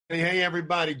Hey,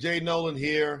 everybody. Jay Nolan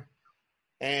here.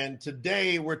 And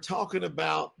today we're talking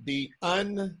about the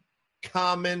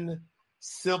uncommon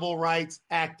civil rights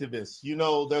activists. You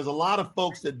know, there's a lot of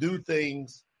folks that do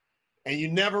things and you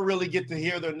never really get to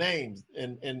hear their names.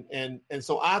 And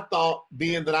so I thought,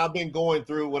 being that I've been going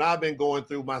through what I've been going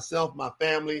through myself, my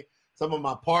family, some of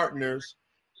my partners,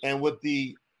 and with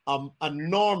the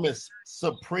enormous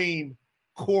Supreme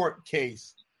Court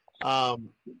case on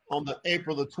the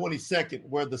April the 22nd,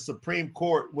 where the Supreme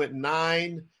Court went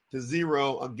 9-0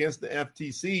 against the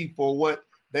FTC for what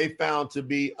they found to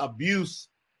be abuse.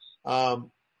 We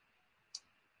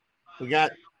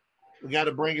got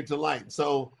to bring it to light.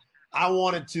 So I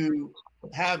wanted to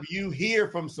have you hear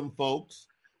from some folks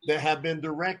that have been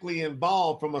directly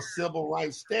involved from a civil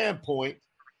rights standpoint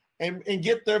and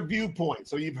get their viewpoint.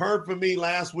 So you've heard from me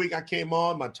last week. I came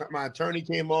on, my attorney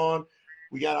came on.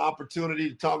 We got an opportunity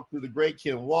to talk to the great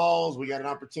Ken Walls. We got an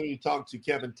opportunity to talk to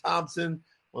Kevin Thompson,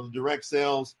 one of the direct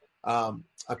sales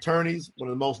attorneys, one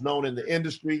of the most known in the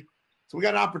industry. So we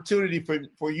got an opportunity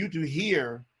for you to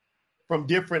hear from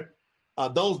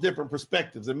those different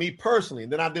perspectives. And me personally,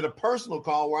 and then I did a personal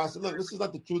call where I said, look, let's just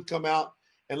let the truth come out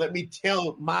and let me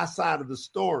tell my side of the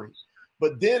story.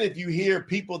 But then if you hear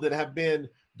people that have been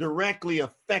directly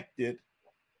affected,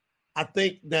 I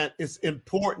think that it's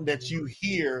important that you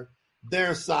hear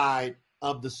their side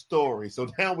of the story. So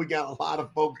now we got a lot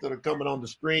of folks that are coming on the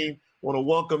stream. Want to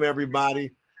welcome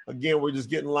everybody. Again, we're just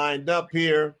getting lined up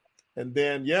here. And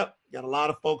then, got a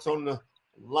lot of folks on the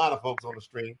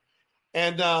stream.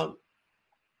 And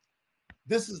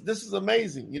this is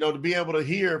amazing, to be able to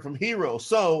hear from heroes.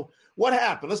 So what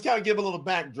happened? Let's kind of give a little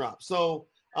backdrop. So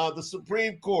the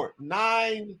Supreme Court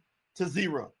 9-0.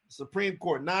 Supreme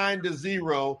Court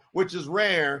 9-0, which is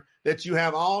rare that you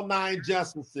have all 9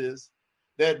 justices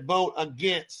that vote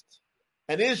against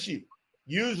an issue.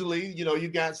 Usually, you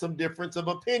got some difference of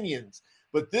opinions,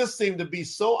 but this seemed to be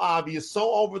so obvious,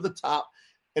 so over the top.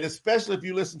 And especially if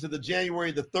you listen to the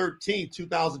January the 13th,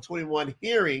 2021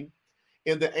 hearing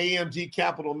in the AMG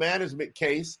Capital Management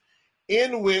case,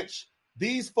 in which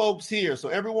these folks here, so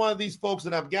every one of these folks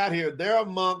that I've got here, they're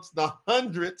amongst the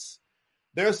hundreds.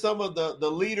 They're some of the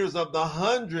leaders of the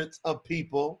hundreds of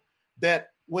people that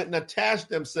went and attached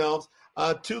themselves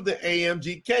to the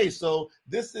AMG case. So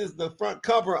this is the front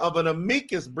cover of an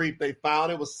amicus brief they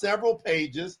filed. It was several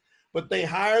pages, but they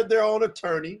hired their own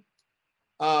attorney.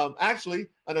 Actually,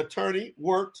 an attorney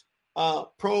worked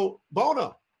pro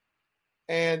bono,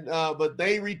 but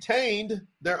they retained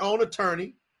their own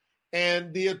attorney,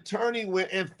 and the attorney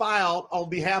went and filed on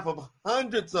behalf of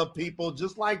hundreds of people,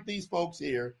 just like these folks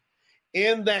here,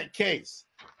 in that case.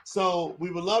 So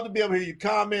we would love to be able to hear your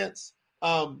comments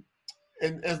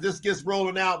and as this gets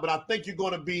rolling out, but I think you're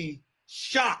going to be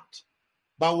shocked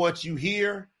by what you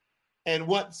hear and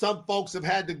what some folks have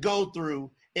had to go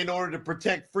through in order to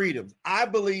protect freedoms. I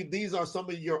believe these are some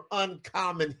of your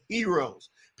uncommon heroes,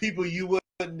 people you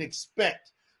wouldn't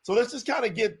expect. So let's just kind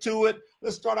of get to it.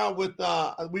 Let's start out with,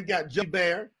 we've got Jody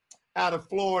Bear out of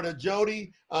Florida.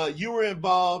 Jody, you were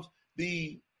involved.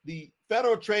 The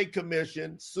Federal Trade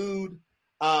Commission sued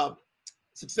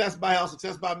Success by Health,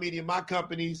 Success by Media, my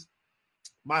companies,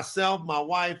 myself, my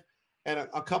wife, and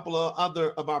a couple of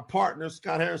other of our partners,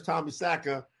 Scott Harris, Tommy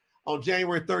Sacca, on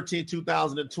January 13,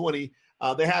 2020.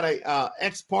 They had a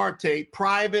ex parte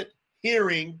private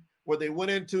hearing where they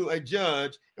went into a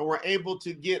judge and were able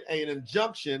to get an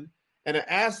injunction and an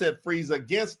asset freeze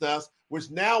against us, which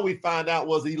now we find out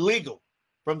was illegal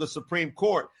from the Supreme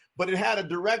Court. But it had a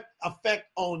direct effect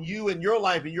on you and your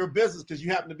life and your business because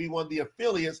you happen to be one of the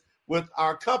affiliates with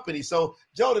our company. So,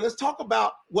 Jody, let's talk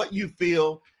about what you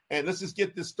feel, and let's just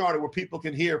get this started where people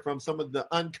can hear from some of the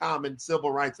uncommon civil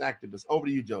rights activists. Over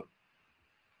to you, Jody.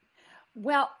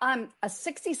 Well, I'm a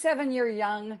 67-year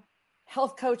young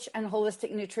health coach and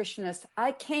holistic nutritionist.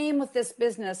 I came with this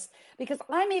business because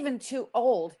I'm even too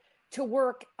old to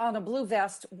work on a blue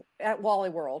vest at Wally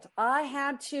World. I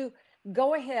had to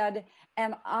go ahead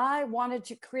and I wanted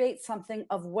to create something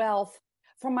of wealth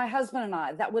for my husband and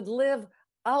I that would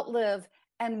outlive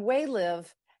and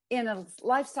live in a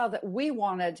lifestyle that we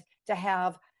wanted to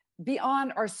have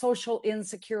beyond our social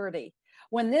insecurity.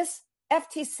 When this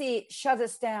FTC shut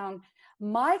us down,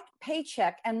 my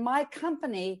paycheck and my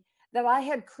company that I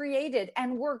had created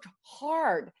and worked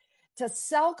hard to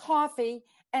sell coffee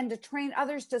and to train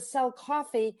others to sell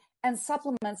coffee and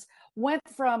supplements went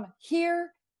from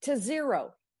here to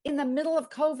zero. In the middle of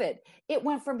COVID, it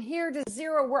went from here to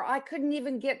zero where I couldn't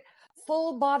even get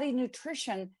full body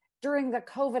nutrition during the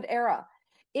COVID era.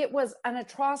 It was an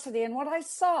atrocity. And what I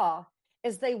saw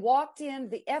is they walked in,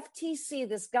 the FTC,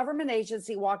 this government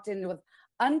agency walked in with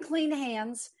unclean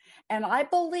hands. And I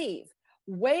believe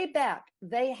way back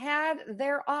they had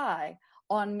their eye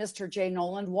on Mr. Jay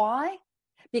Nolan. Why?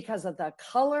 Because of the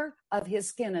color of his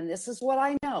skin. And this is what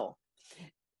I know.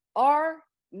 Our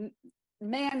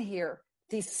man here,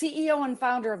 the CEO and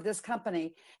founder of this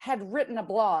company, had written a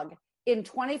blog in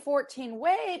 2014,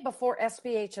 way before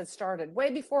SBH had started,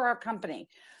 way before our company.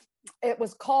 It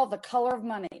was called The Color of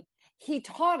Money. He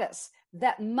taught us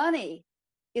that money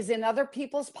is in other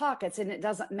people's pockets, and it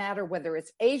doesn't matter whether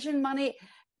it's Asian money,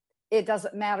 it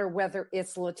doesn't matter whether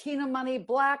it's Latino money,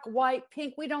 black, white,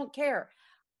 pink, we don't care.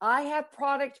 I have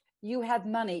product, you have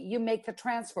money, you make the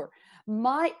transfer.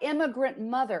 My immigrant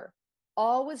mother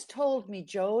always told me,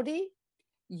 Jody,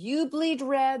 you bleed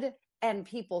red and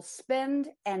people spend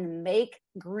and make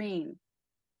green.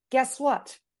 Guess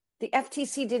what? The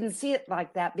FTC didn't see it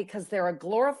like that because they're a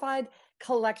glorified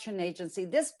collection agency.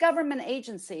 This government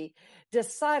agency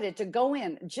decided to go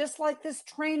in, just like this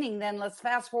training. Then let's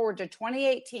fast forward to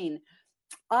 2018.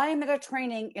 I'm at a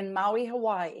training in Maui,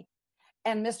 Hawaii,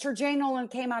 and Mr. Jay Nolan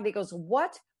came out. He goes,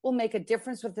 what will make a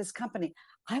difference with this company?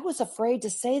 I was afraid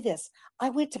to say this. I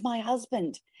went to my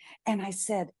husband and I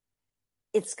said,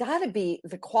 it's got to be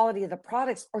the quality of the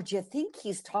products, or do you think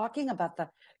he's talking about the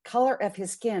color of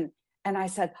his skin? And I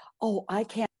said, oh, I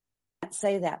can't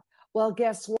say that. Well,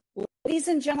 guess what, ladies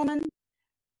and gentlemen,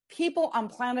 people on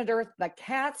planet Earth, the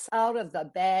cat's out of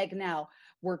the bag now.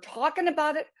 We're talking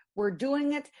about it. We're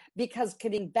doing it because,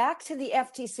 getting back to the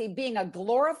FTC being a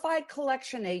glorified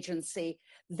collection agency,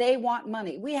 they want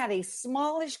money. We had a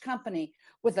smallish company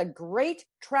with a great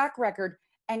track record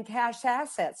and cash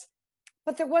assets,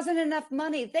 but there wasn't enough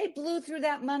money. They blew through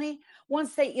that money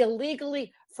once they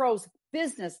illegally froze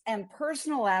business and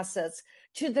personal assets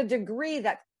to the degree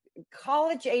that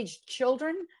college-aged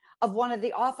children of one of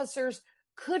the officers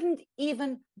couldn't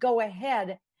even go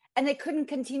ahead, and they couldn't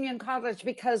continue in college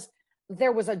because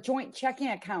there was a joint checking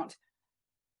account.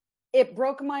 It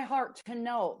broke my heart to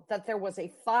know that there was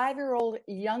a 5-year-old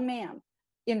young man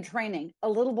in training, a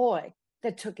little boy,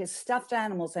 that took his stuffed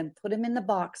animals and put him in the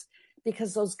box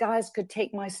because those guys could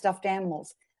take my stuffed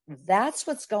animals. That's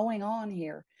what's going on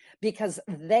here, because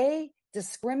they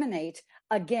discriminate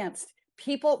against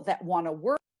people that want to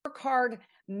work hard,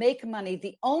 make money.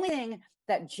 The only thing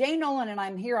that Jay Nolan, and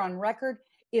I'm here on record,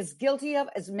 is guilty of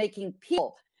is making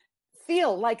people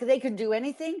feel like they can do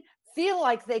anything, feel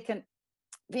like they can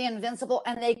be invincible,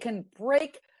 and they can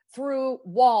break through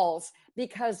walls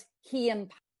because he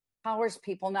empowers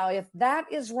people. Now, if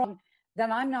that is wrong,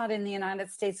 then I'm not in the United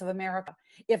States of America.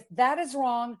 If that is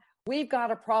wrong, we've got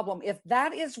a problem. If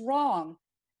that is wrong,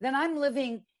 then I'm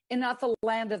living in not the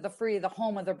land of the free, the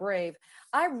home of the brave.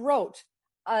 I wrote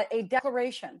a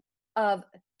declaration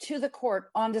to the court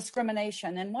on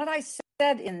discrimination. And what I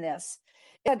said in this,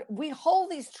 that we hold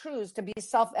these truths to be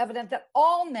self-evident, that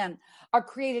all men are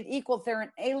created equal with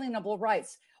their inalienable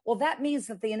rights. Well, that means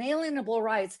that the inalienable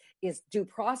rights is due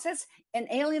process.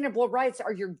 Inalienable rights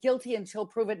are you're guilty until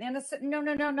proven innocent.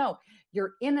 No.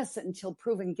 You're innocent until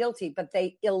proven guilty. But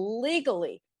they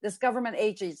illegally, this government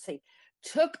agency,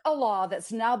 took a law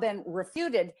that's now been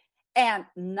refuted, and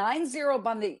 9-0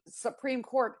 by the Supreme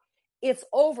Court. It's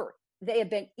over. They have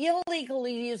been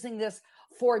illegally using this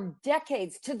for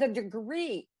decades, to the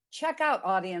degree, check out,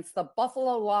 audience, the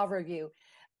Buffalo Law Review.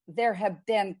 There have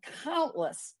been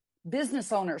countless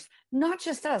business owners, not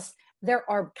just us. There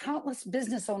are countless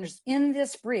business owners in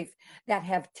this brief that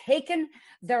have taken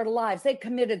their lives. They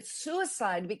committed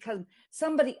suicide because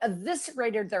somebody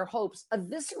eviscerated their hopes,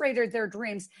 eviscerated their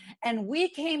dreams. And we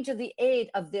came to the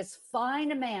aid of this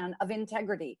fine man of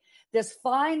integrity, this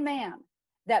fine man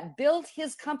that built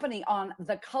his company on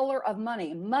the color of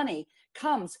money. Money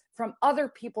comes from other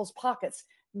people's pockets,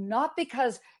 not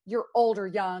because you're old or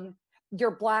young,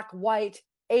 you're black, white,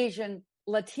 Asian,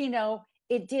 Latino.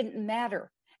 It didn't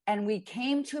matter. And we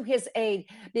came to his aid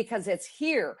because it's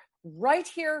here,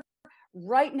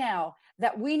 right now,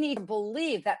 that we need to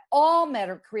believe that all men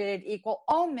are created equal,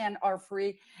 all men are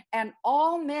free, and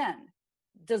all men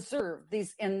deserve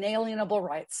these inalienable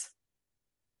rights.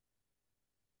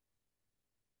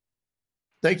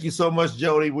 Thank you so much,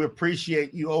 Jody. We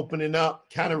appreciate you opening up,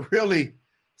 kind of really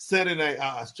setting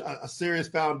a serious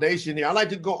foundation here. I'd like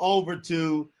to go over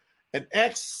to an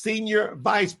ex-senior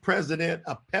vice president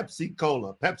of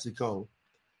PepsiCo,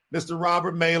 Mr.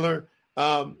 Robert Mahler.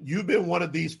 You've been one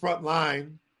of these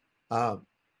frontline,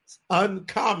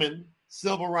 uncommon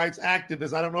civil rights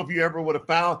activists. I don't know if you ever would have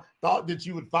thought that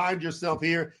you would find yourself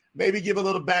here. Maybe give a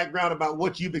little background about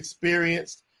what you've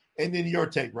experienced, and then your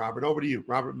take, Robert. Over to you,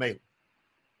 Robert Mahler.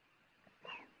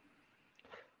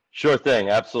 Sure thing,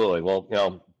 absolutely.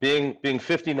 Well, being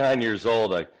 59 years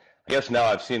old, I guess now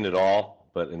I've seen it all,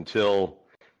 but until,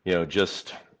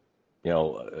 just,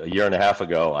 a year and a half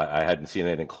ago, I hadn't seen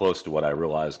anything close to what I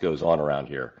realized goes on around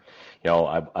here.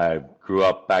 I grew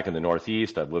up back in the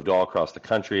Northeast. I've lived all across the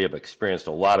country. I've experienced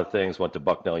a lot of things. Went to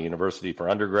Bucknell University for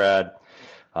undergrad.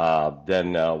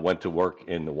 Then went to work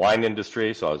in the wine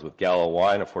industry. So I was with Gallo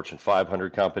Wine, a Fortune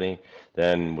 500 company.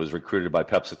 Then was recruited by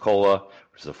Pepsi-Cola,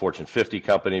 which is a Fortune 50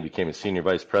 company. Became a senior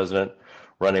vice president,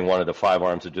 running one of the 5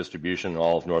 arms of distribution in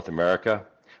all of North America.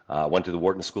 Went to the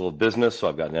Wharton School of Business, so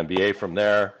I've got an MBA from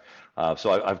there.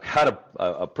 So I've got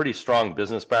a pretty strong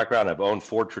business background. I've owned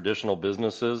 4 traditional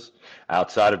businesses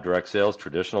outside of direct sales,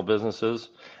 traditional businesses,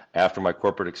 after my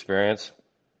corporate experience.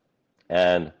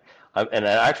 And I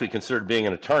actually considered being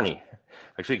an attorney.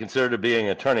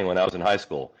 When I was in high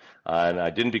school. And I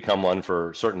didn't become one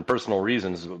for certain personal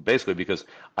reasons, basically because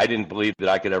I didn't believe that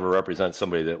I could ever represent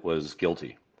somebody that was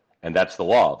guilty. And that's the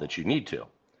law, that you need to.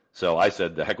 So I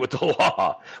said, the heck with the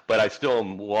law, but I still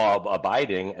am law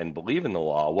abiding and believe in the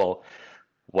law. Well,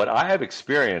 what I have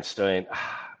experienced,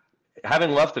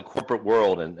 having left the corporate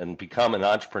world and become an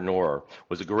entrepreneur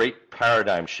was a great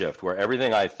paradigm shift where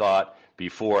everything I thought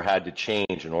before had to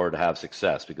change in order to have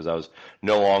success, because I was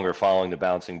no longer following the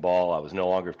bouncing ball. I was no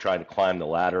longer trying to climb the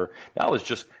ladder. Now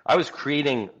I was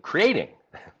creating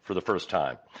for the first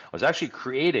time. I was actually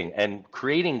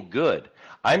creating good.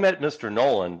 I met Mr.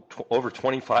 Nolan over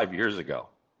 25 years ago,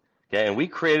 okay, and we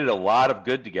created a lot of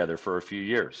good together for a few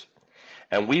years.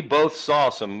 And we both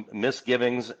saw some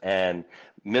misgivings and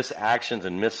misactions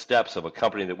and missteps of a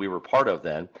company that we were part of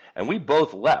then, and we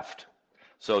both left.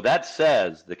 So that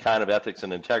says the kind of ethics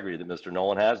and integrity that Mr.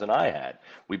 Nolan has and I had.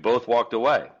 We both walked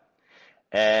away.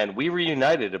 And we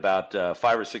reunited about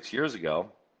 5 or 6 years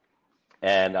ago.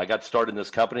 And I got started in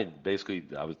this company. Basically,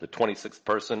 I was the 26th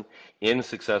person in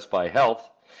Success by Health,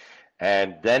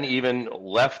 and then even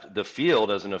left the field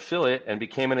as an affiliate and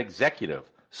became an executive.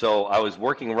 So I was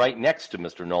working right next to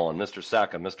Mr. Nolan, Mr.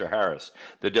 Sacca, Mr. Harris,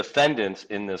 the defendants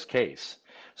in this case.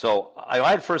 So I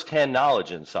had firsthand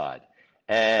knowledge inside.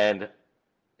 And,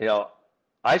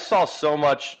 I saw so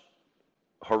much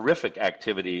horrific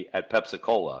activity at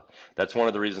Pepsi-Cola. That's one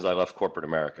of the reasons I left corporate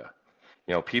America.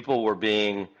 People were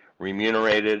being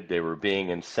remunerated, they were being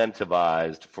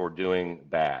incentivized for doing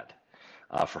bad,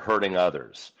 for hurting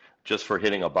others, just for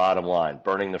hitting a bottom line,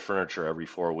 burning the furniture every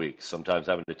 4 weeks, sometimes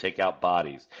having to take out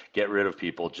bodies, get rid of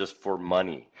people just for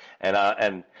money.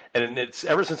 And it's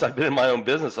ever since I've been in my own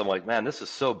business, I'm like, man, this is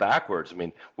so backwards. I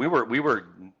mean, we were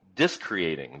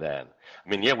discreating then. I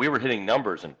mean, yeah, we were hitting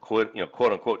numbers and quote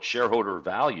unquote shareholder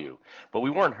value, but we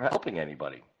weren't helping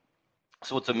anybody.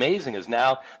 So what's amazing is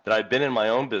now that I've been in my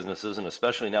own businesses, and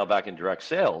especially now back in direct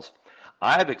sales,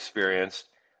 I've experienced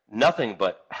nothing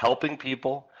but helping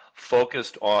people,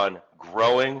 focused on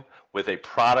growing with a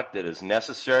product that is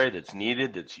necessary, that's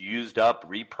needed, that's used up,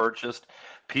 repurchased.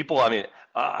 People,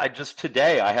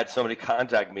 today I had somebody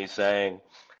contact me saying,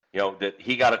 that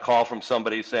he got a call from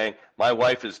somebody saying, my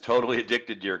wife is totally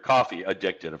addicted to your coffee.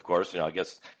 Addicted, of course. I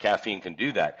guess caffeine can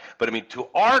do that. But to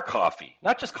our coffee,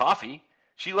 not just coffee.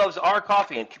 She loves our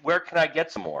coffee, and where can I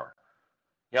get some more?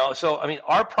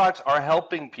 Our products are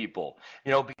helping people,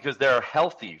 because they're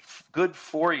healthy, good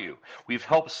for you. We've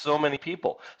helped so many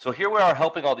people. So here we are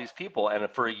helping all these people, and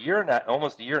for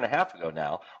almost a year and a half ago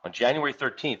now, on January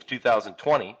 13th,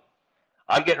 2020,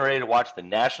 I'm getting ready to watch the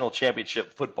national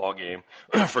championship football game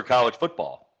for college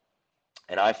football.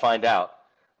 And I find out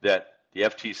that the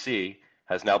FTC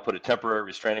has now put a temporary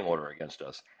restraining order against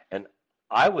us. And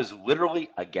I was literally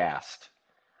aghast.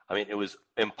 It was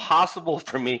impossible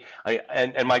for me.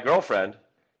 And my girlfriend,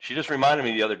 she just reminded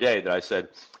me the other day that I said,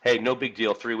 hey, no big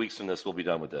deal. 3 weeks from this, we'll be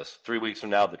done with this. 3 weeks from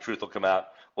now, the truth will come out.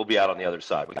 We'll be out on the other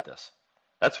side. We got this.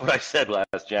 That's what I said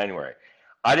last January.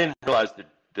 I didn't realize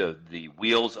the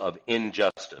wheels of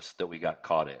injustice that we got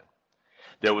caught in.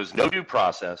 There was no due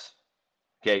process.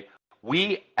 Okay.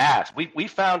 We asked, we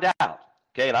found out,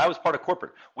 okay, and I was part of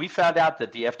corporate. We found out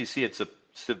that the FTC had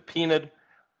subpoenaed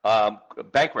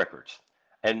bank records.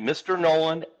 And Mr.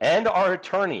 Nolan and our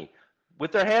attorney,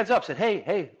 with their hands up, said,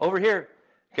 hey, over here,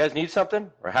 you guys need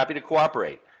something? We're happy to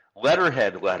cooperate.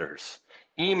 Letterhead letters,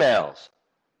 emails,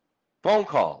 phone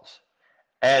calls.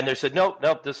 And they said, nope,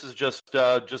 this is just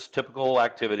typical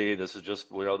activity. This is just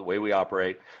the way we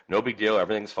operate. No big deal.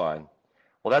 Everything's fine.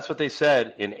 Well, that's what they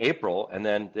said in April, and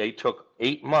then they took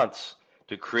 8 months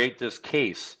to create this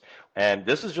case. And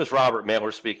this is just Robert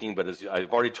Mailer speaking, but as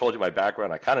I've already told you my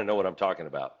background, I kind of know what I'm talking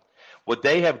about. What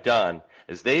they have done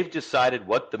is they've decided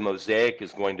what the mosaic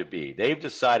is going to be. They've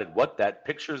decided what that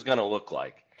picture is going to look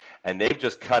like, and they've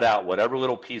just cut out whatever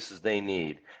little pieces they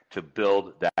need to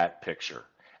build that picture.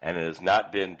 And it has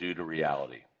not been due to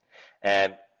reality.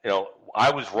 And,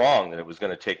 I was wrong that it was going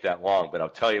to take that long, but I'll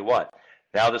tell you what,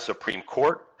 now the Supreme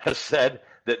Court has said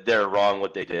that they're wrong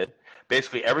what they did.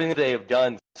 Basically, everything they have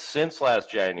done since last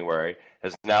January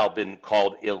has now been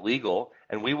called illegal,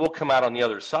 and we will come out on the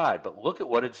other side. But look at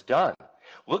what it's done.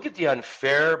 Look at the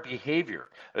unfair behavior.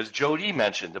 As Jody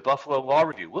mentioned, the Buffalo Law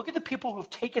Review, look at the people who've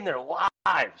taken their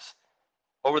lives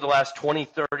over the last 20,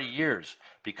 30 years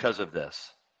because of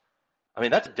this. I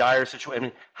mean, that's a dire situation. I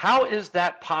mean, how is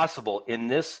that possible in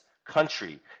this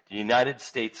country, the United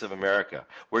States of America,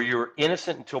 where you're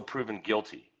innocent until proven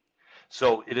guilty?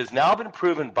 So it has now been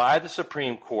proven by the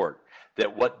Supreme Court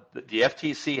that what the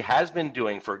FTC has been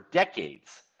doing for decades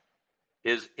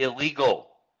is illegal.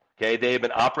 Okay, they have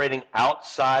been operating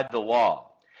outside the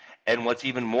law. And what's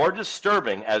even more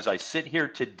disturbing, as I sit here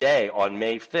today on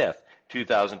May 5th,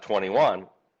 2021,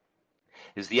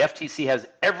 is the FTC has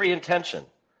every intention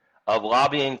of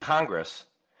lobbying Congress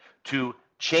to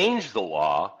change the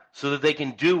law so that they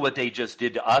can do what they just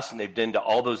did to us and they've done to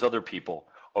all those other people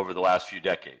over the last few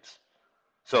decades.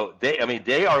 So they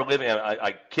are living,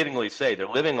 I kiddingly say, they're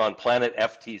living on planet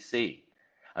FTC.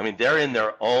 I mean, they're in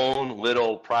their own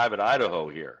little private Idaho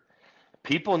here.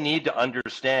 People need to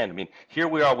understand. I mean, here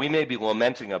we are, we may be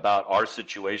lamenting about our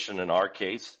situation and our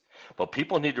case, but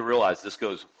people need to realize this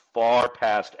goes far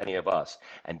past any of us.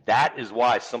 And that is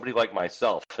why somebody like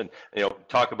myself, and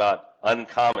talk about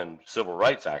uncommon civil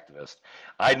rights activist,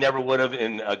 I never would have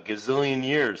in a gazillion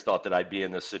years thought that I'd be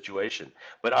in this situation.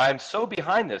 But I'm so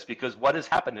behind this because what has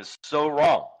happened is so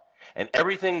wrong. And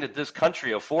everything that this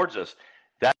country affords us,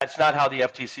 that's not how the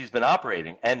FTC has been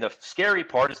operating. And the scary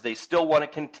part is they still want to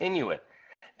continue it.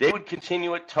 They would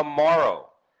continue it tomorrow.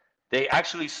 They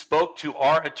actually spoke to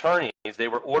our attorneys. They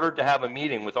were ordered to have a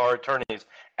meeting with our attorneys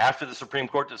after the Supreme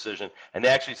Court decision, and they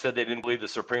actually said they didn't believe the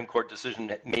Supreme Court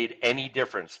decision made any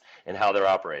difference in how they're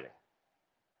operating.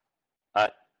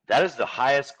 That is the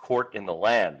highest court in the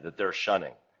land that they're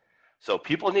shunning. So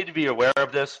people need to be aware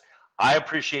of this. I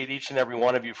appreciate each and every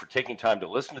one of you for taking time to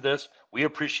listen to this. We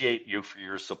appreciate you for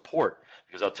your support.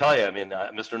 Because I'll tell you, I mean,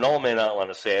 Mr. Knoll may not want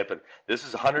to say it, but this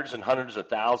is hundreds and hundreds of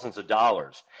thousands of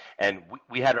dollars. And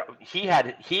he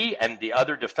and the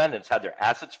other defendants had their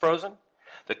assets frozen.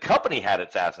 The company had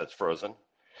its assets frozen.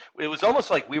 It was almost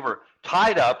like we were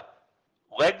tied up,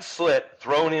 legs slit,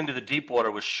 thrown into the deep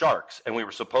water with sharks, and we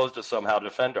were supposed to somehow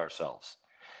defend ourselves.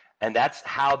 And that's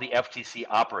how the FTC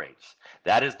operates.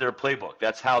 That is their playbook.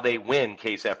 That's how they win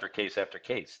case after case after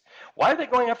case. Why are they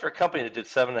going after a company that did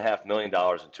 $7.5 million in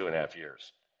 2.5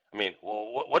 years? I mean,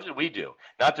 well, what did we do?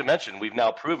 Not to mention, we've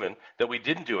now proven that we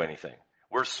didn't do anything.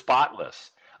 We're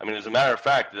spotless. I mean, as a matter of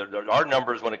fact, our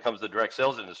numbers when it comes to the direct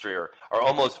sales industry are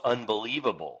almost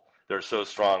unbelievable. They're so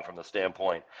strong from the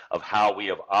standpoint of how we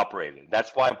have operated. That's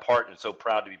why I'm so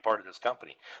proud to be part of this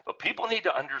company. But people need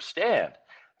to understand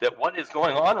that what is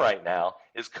going on right now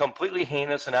is completely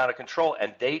heinous and out of control,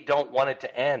 and they don't want it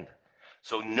to end.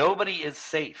 So nobody is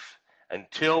safe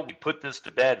until we put this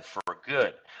to bed for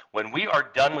good. When we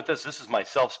are done with this is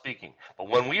myself speaking, but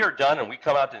when we are done and we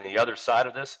come out to the other side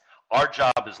of this, our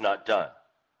job is not done.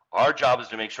 Our job is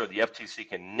to make sure the FTC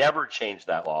can never change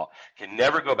that law, can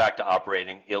never go back to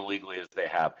operating illegally as they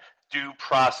have. Due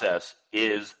process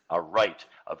is a right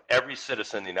of every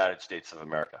citizen in the United States of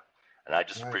America. And I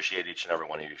just appreciate each and every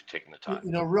one of you taking the time.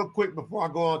 Real quick before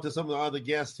I go on to some of the other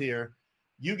guests here,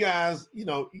 you guys,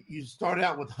 you started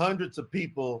out with hundreds of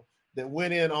people that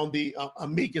went in on the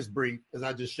amicus brief, as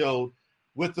I just showed,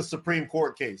 with the Supreme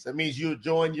Court case. That means you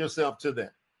joined yourself to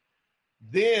that.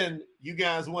 Then you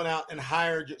guys went out and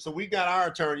hired. So we got our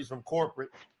attorneys from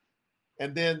corporate,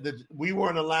 and then we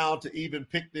weren't allowed to even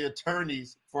pick the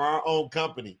attorneys for our own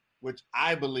company, which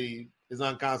I believe is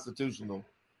unconstitutional,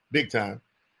 big time.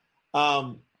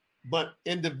 But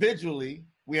individually,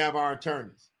 we have our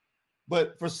attorneys.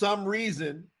 But for some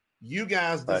reason, you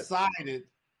guys decided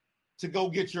to go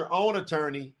get your own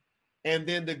attorney and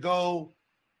then to go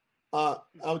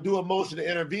do a motion to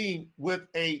intervene with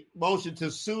a motion to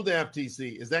sue the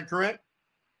FTC. Is that correct?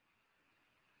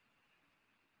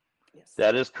 Yes.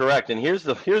 That is correct. And here's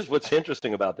what's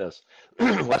interesting about this.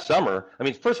 Last summer, I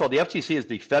mean, first of all, the FTC is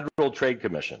the Federal Trade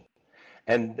Commission,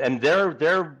 and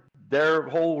their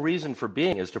whole reason for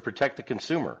being is to protect the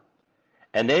consumer.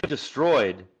 And they've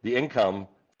destroyed the income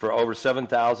for over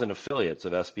 7,000 affiliates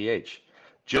of SBH.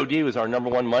 Jody was our number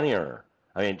one money earner.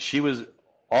 I mean, she was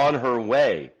on her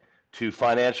way to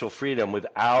financial freedom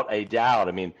without a doubt.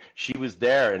 I mean, she was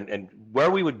there, and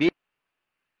where we would be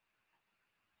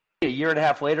a year and a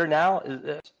half later now,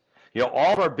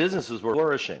 all of our businesses were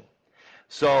flourishing.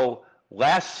 So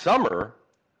last summer,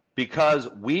 because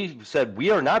we said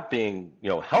we are not being,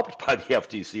 helped by the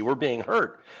FTC. We're being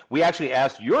hurt. We actually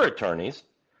asked your attorneys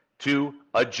to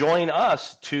join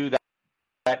us to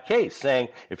that case, saying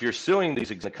if you're suing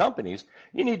these companies,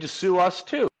 you need to sue us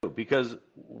too, because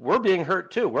we're being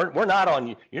hurt too. We're not on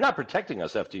you. You're not protecting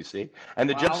us, FTC. And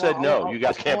the judge said, no, you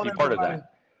guys can't be part of that.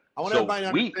 I want everybody to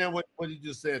understand what you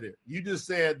just said there. You just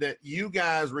said that you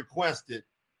guys requested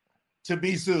to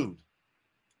be sued.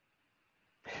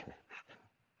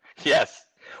 Yes.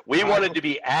 We wanted to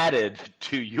be added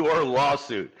to your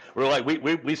lawsuit. We're like,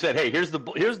 we said, hey, here's the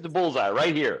bullseye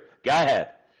right here. Go ahead.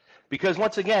 Because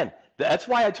once again, that's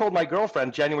why I told my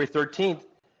girlfriend January 13th,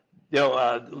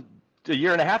 a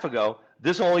year and a half ago,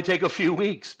 this will only take a few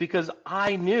weeks, because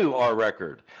I knew our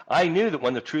record. I knew that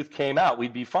when the truth came out,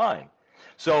 we'd be fine.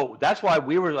 So that's why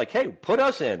we were like, hey, put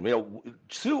us in,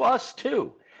 sue us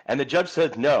too. And the judge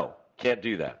said, no, can't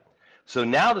do that. So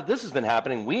now that this has been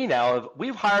happening,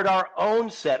 we've hired our own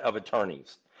set of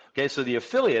attorneys. Okay, so the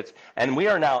affiliates, and we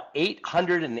are now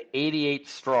 888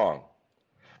 strong.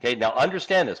 Okay, now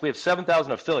understand this. We have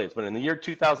 7,000 affiliates, but in the year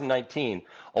 2019,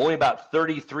 only about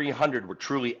 3,300 were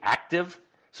truly active.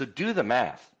 So do the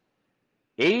math.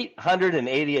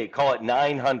 888, call it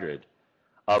 900,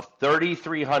 of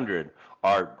 3,300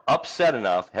 are upset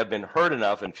enough, have been hurt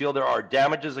enough, and feel there are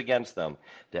damages against them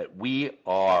that we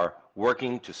are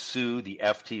working to sue the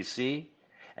FTC,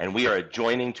 and we are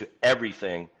adjoining to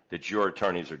everything that your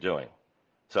attorneys are doing.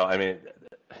 So, I mean,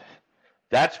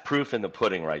 that's proof in the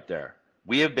pudding right there.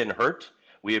 We have been hurt.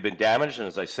 We have been damaged. And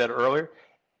as I said earlier,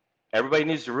 everybody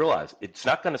needs to realize it's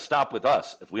not going to stop with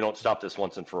us if we don't stop this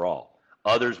once and for all.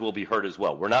 Others will be hurt as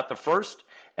well. We're not the first.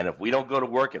 And if we don't go to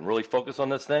work and really focus on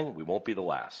this thing, we won't be the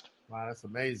last. Wow, that's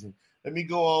amazing. Let me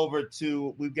go over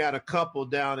to, we've got a couple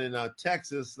down in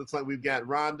Texas. Looks like we've got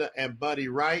Rhonda and Buddy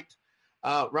Wright.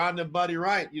 Rhonda and Buddy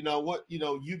Wright,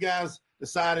 you guys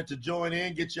decided to join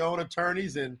in, get your own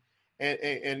attorneys and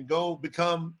go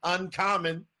become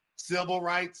uncommon civil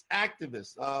rights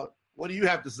activists. What do you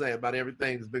have to say about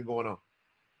everything that's been going on?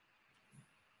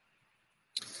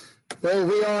 Well,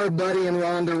 we are Buddy and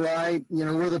Rhonda Wright.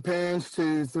 We're the parents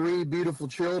to 3 beautiful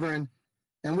children,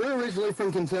 and we're originally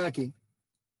from Kentucky.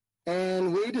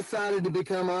 And we decided to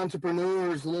become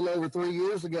entrepreneurs a little over 3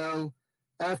 years ago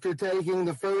after taking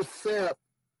the first sip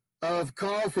of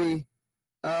coffee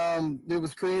that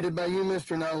was created by you,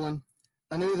 Mr. Nolan.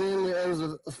 I knew then it was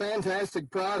a fantastic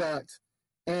product.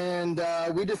 And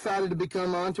we decided to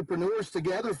become entrepreneurs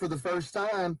together for the first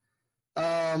time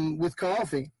with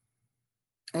coffee.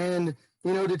 And,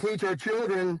 to teach our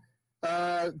children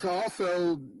to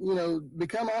also,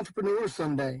 become entrepreneurs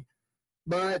someday.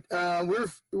 But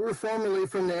we're formerly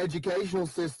from the educational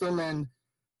system, and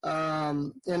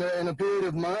in a period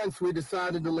of months, we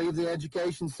decided to leave the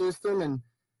education system and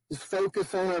just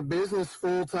focus on our business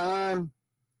full time.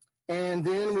 And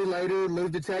then we later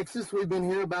moved to Texas. We've been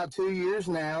here about 2 years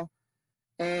now.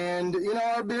 And,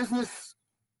 our business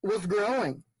was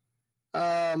growing.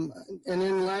 And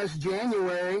then last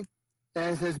January,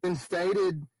 as has been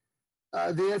stated,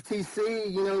 the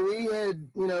FTC, we had,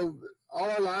 all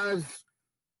our lives,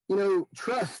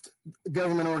 trust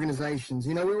government organizations.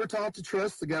 We were taught to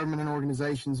trust the government and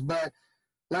organizations. But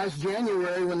last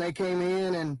January, when they came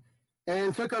in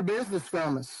and took our business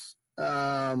from us,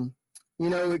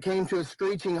 it came to a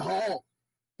screeching halt.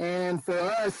 And for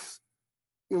us,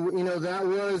 that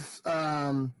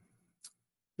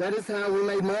is how we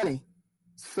made money.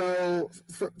 So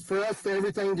for us,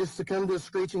 everything just to come to a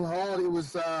screeching halt, it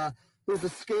was a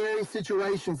scary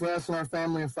situation for us and our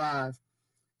family of 5.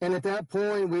 And at that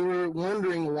point, we were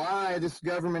wondering why this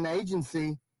government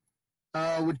agency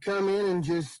would come in and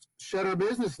just shut our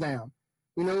business down.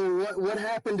 What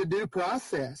happened to due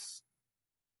process?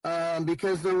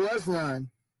 Because there was none.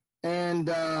 And,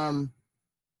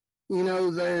 we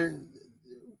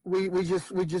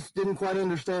just didn't quite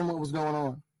understand what was going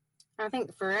on. I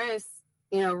think for us,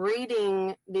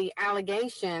 reading the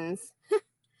allegations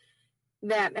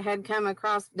that had come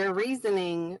across, their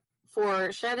reasoning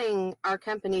for shutting our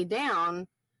company down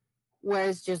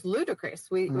was just ludicrous.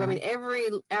 I mean, every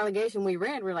allegation we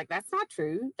read, we're like, that's not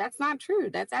true. That's not true.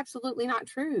 That's absolutely not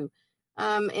true.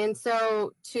 And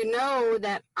so to know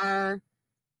that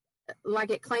like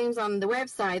it claims on the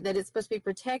website, that it's supposed to be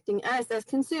protecting us as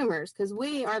consumers, because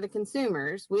we are the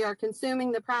consumers. We are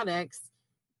consuming the products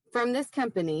from this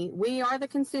company. We are the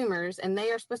consumers, and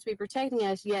they are supposed to be protecting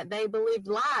us, yet they believed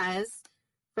lies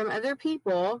from other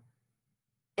people.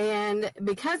 And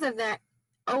because of that,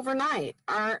 overnight,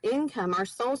 our income, our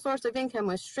sole source of income,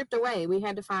 was stripped away. We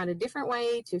had to find a different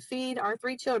way to feed our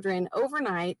 3 children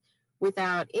overnight.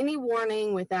 without any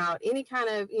warning, without any kind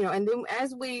of, and then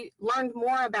as we learned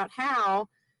more about how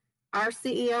our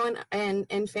CEO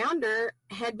and founder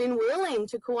had been willing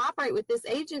to cooperate with this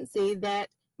agency that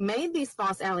made these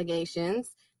false allegations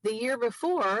the year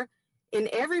before in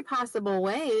every possible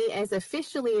way, as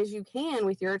officially as you can,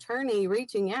 with your attorney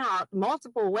reaching out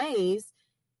multiple ways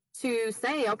to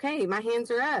say, okay, my hands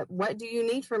are up. What do you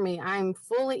need from me? I'm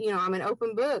fully, I'm an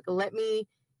open book. Let me,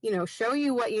 show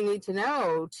you what you need to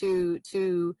know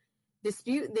to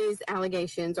dispute these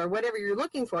allegations or whatever you're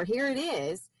looking for. Here it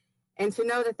is. And to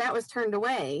know that that was turned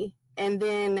away, and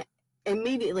then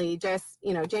immediately just,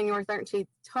 January 13th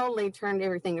totally turned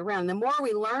everything around. The more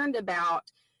we learned about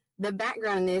the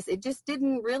background in this, it just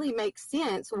didn't really make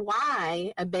sense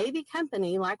why a baby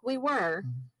company like we were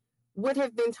would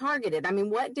have been targeted. I mean,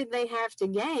 what did they have to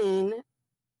gain?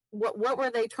 What were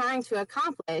they trying to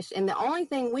accomplish? And the only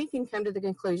thing we can come to the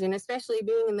conclusion, especially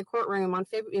being in the courtroom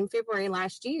in February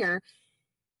last year,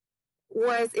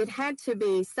 was it had to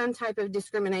be some type of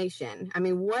discrimination. I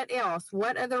mean, what else?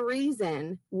 What other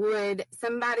reason would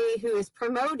somebody who is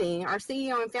promoting, our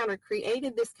CEO and founder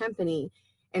created this company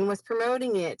and was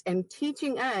promoting it and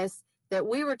teaching us that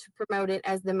we were to promote it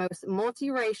as the most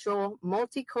multiracial,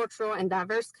 multicultural, and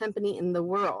diverse company in the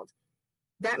world.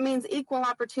 That means equal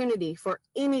opportunity for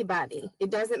anybody. It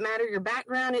doesn't matter your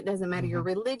background. It doesn't matter your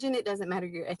religion. It doesn't matter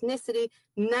your ethnicity.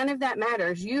 None of that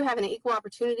matters. You have an equal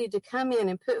opportunity to come in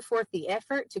and put forth the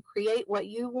effort to create what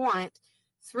you want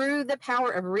through the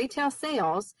power of retail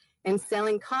sales and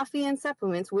selling coffee and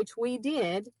supplements, which we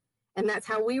did. And that's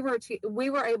how we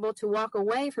were able to walk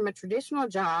away from a traditional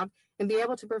job and be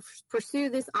able to pursue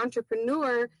this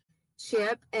entrepreneurship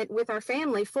with our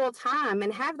family full time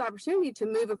and have the opportunity to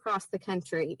move across the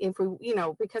country if we,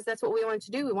 because that's what we wanted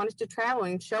to do. We wanted to travel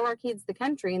and show our kids the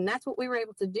country. And that's what we were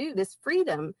able to do, this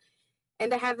freedom.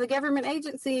 And to have the government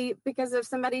agency, because of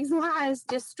somebody's lies,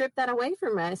 just strip that away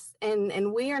from us.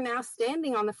 And we are now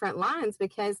standing on the front lines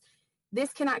because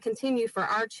this cannot continue for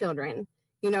our children.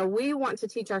 We want to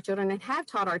teach our children and have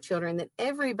taught our children that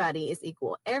everybody is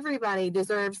equal. Everybody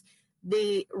deserves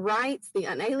the rights, the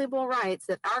unalienable rights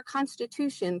that our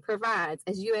Constitution provides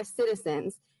as U.S.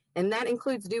 citizens, and that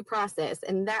includes due process,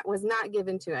 and that was not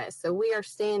given to us. So we are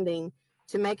standing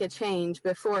to make a change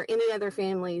before any other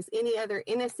families, any other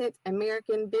innocent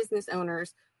American business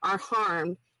owners are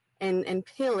harmed and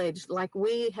pillaged like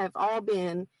we have all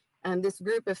been. This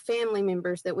group of family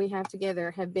members that we have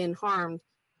together have been harmed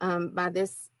by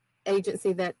this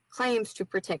agency that claims to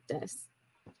protect us.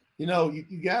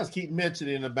 You guys keep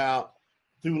mentioning about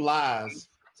through lies.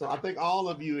 So I think all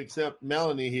of you except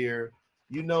Melanie here,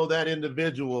 that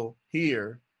individual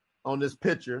here on this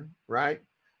picture, right?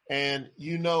 And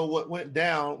what went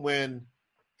down when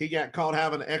he got caught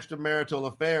having an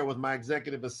extramarital affair with my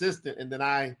executive assistant, and then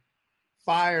I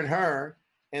fired her,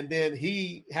 and then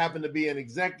he happened to be an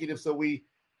executive, so we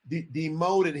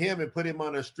demoted him and put him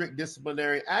on a strict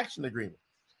disciplinary action agreement.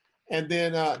 And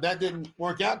then that didn't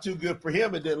work out too good for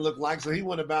him, it didn't look like. So he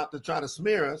went about to try to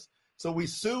smear us. So we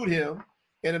sued him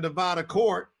in a Nevada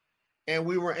court, and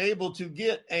we were able to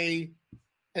get an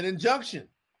injunction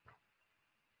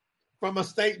from a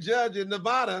state judge in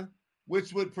Nevada,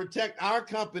 which would protect our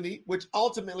company, which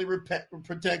ultimately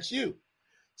protects you.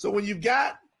 So when you've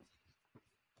got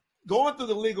going through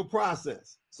the legal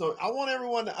process, so I want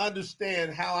everyone to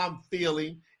understand how I'm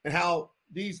feeling and how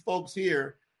these folks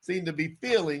here seem to be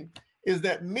feeling, is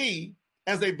that me,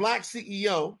 as a Black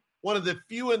CEO, one of the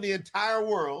few in the entire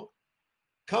world,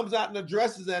 comes out and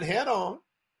addresses that head on.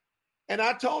 And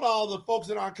I told all the folks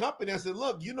in our company, I said,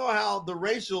 look, you know how the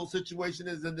racial situation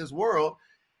is in this world.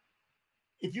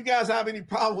 If you guys have any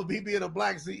problem with me being a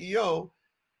Black CEO,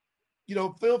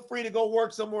 feel free to go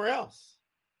work somewhere else.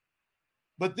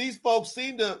 But these folks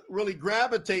seem to really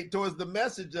gravitate towards the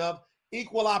message of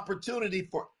equal opportunity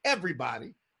for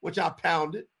everybody, which I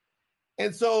pounded.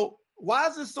 And so why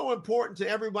is this so important to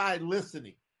everybody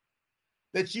listening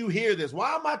that you hear this?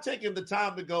 Why am I taking the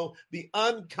time to go the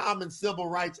uncommon civil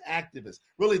rights activists,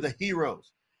 really the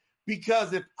heroes?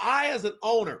 Because if I, as an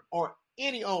owner or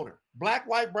any owner, black,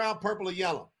 white, brown, purple, or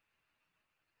yellow,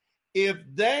 if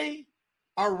they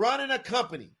are running a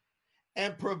company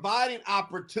and providing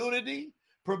opportunity,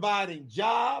 providing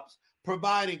jobs,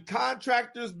 providing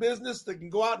contractors business that can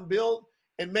go out and build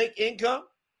and make income,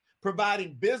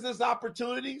 providing business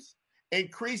opportunities,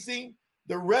 increasing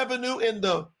the revenue in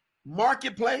the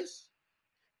marketplace,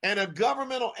 and a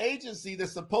governmental agency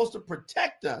that's supposed to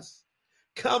protect us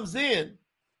comes in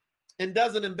and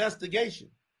does an investigation,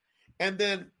 and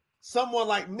then someone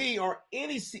like me or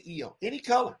any CEO, any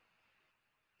color,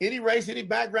 any race, any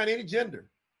background, any gender,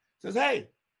 says, hey,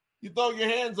 You throw your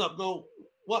hands up, go,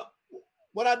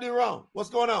 what I do wrong? What's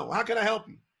going on? How can I help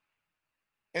you?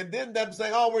 And then them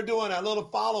say, oh, we're doing a little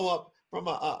follow-up from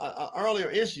a earlier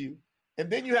issue. And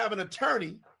then you have an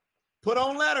attorney put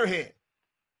on letterhead.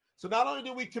 So not only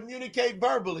do we communicate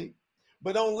verbally,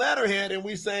 but on letterhead, and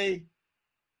we say,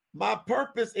 my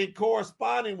purpose in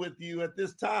corresponding with you at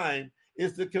this time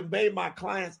is to convey my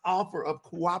client's offer of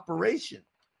cooperation.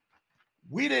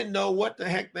 We didn't know what the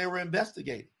heck they were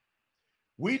investigating.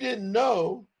 We didn't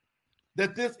know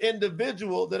that this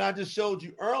individual that I just showed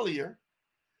you earlier,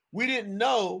 we didn't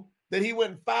know that he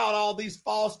went and filed all these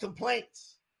false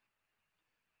complaints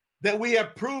that we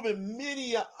have proven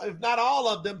many, if not all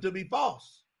of them, to be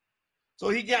false. So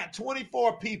he got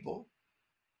 24 people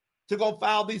to go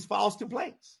file these false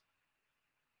complaints.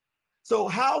 So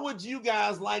how would you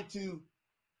guys like to,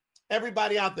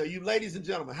 everybody out there, you ladies and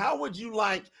gentlemen, how would you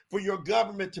like for your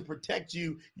government to protect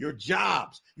you, your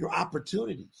jobs, your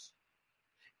opportunities?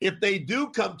 If they do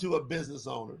come to a business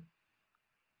owner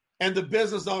and the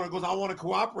business owner goes, I want to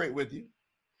cooperate with you.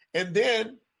 And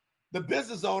then the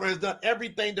business owner has done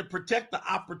everything to protect the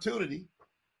opportunity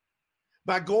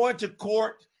by going to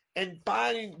court and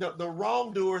finding the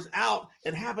wrongdoers out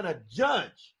and having a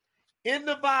judge in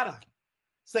Nevada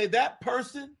say that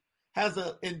person has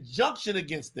an injunction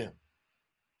against them.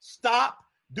 Stop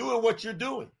doing what you're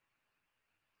doing.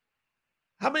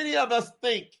 How many of us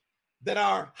think that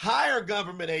our higher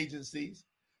government agencies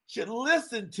should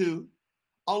listen to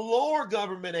a lower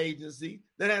government agency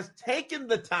that has taken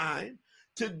the time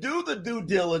to do the due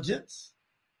diligence,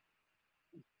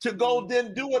 to go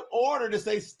then do an order to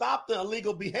say stop the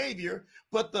illegal behavior,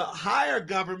 but the higher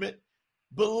government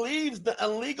believes the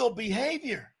illegal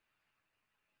behavior?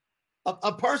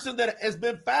 A person that has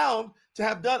been found to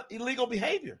have done illegal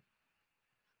behavior.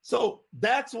 So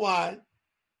that's why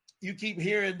you keep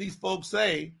hearing these folks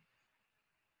say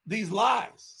these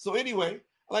lies. So anyway,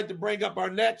 I'd like to bring up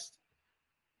our next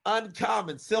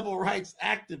uncommon civil rights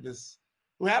activist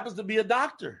who happens to be a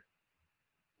doctor.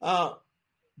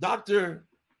 Dr.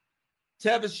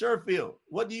 Tevis Sherfield,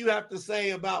 what do you have to say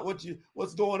about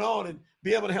what's going on and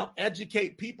be able to help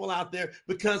educate people out there,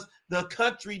 because the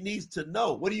country needs to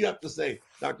know? What do you have to say,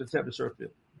 Dr. Tevis Sherfield?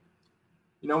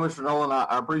 You know, Mr. Nolan,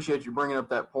 I appreciate you bringing up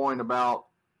that point about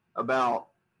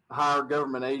higher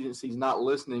government agencies not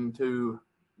listening to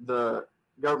the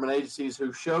government agencies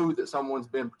who show that someone's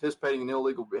been participating in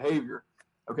illegal behavior.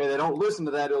 Okay, they don't listen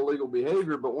to that illegal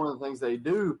behavior, but one of the things they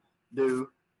do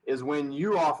is when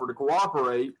you offer to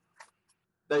cooperate,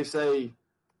 they say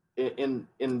in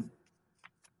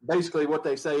basically what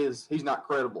they say is he's not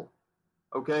credible.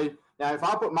 Okay. Now, if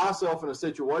I put myself in a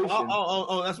situation.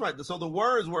 Oh, that's right. So the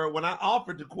words were, when I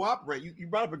offered to cooperate, you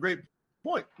brought up a great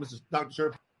point, Dr.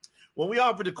 Sherfield. When we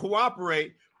offered to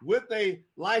cooperate with a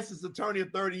licensed attorney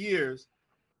of 30 years,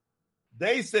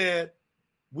 they said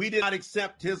we did not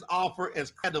accept his offer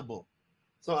as credible.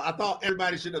 So I thought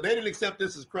everybody should know. They didn't accept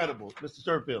this as credible, Mr.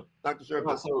 Sherfield, Dr.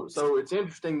 Sherfield. So it's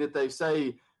interesting that they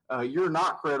say you're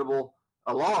not credible,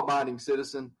 a law-abiding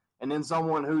citizen, and then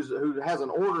someone who has an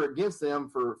order against them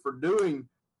for doing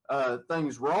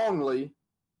things wrongly,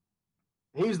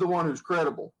 he's the one who's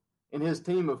credible. And his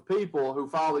team of people who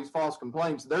file these false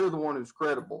complaints, they're the one who's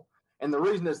credible. And the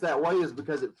reason it's that way is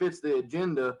because it fits the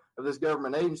agenda of this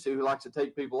government agency who likes to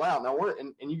take people out. Now,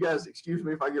 and you guys excuse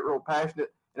me if I get real passionate,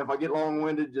 and if I get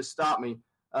long-winded, just stop me,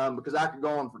 because I could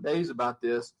go on for days about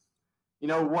this. You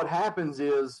know, what happens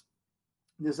is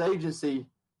this agency,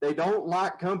 they don't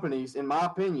like companies, in my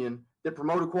opinion, that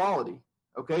promote equality,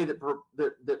 okay,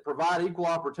 that provide equal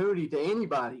opportunity to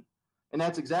anybody. And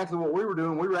that's exactly what we were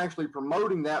doing. We were actually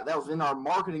promoting that. That was in our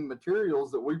marketing materials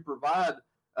that we provide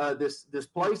this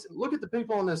place. Look at the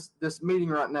people in this meeting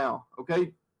right now,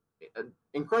 okay?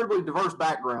 Incredibly diverse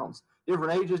backgrounds,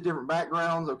 different ages, different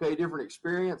backgrounds, okay, different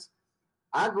experience.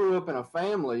 I grew up in a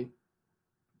family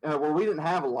where we didn't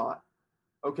have a lot,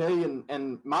 okay?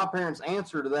 And my parents'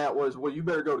 answer to that was, well, you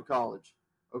better go to college,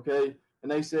 okay?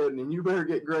 And they said, and you better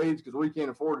get grades because we can't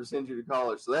afford to send you to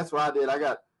college. So that's what I did. I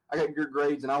got good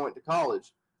grades and I went to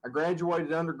college. I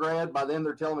graduated undergrad. By then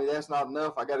they're telling me that's not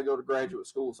enough. I got to go to graduate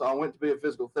school. So I went to be a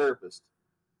physical therapist.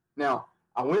 Now,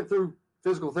 I went through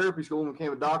physical therapy school and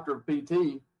became a doctor of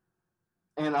PT.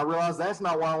 And I realized that's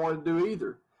not what I wanted to do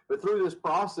either. But through this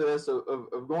process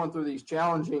of going through these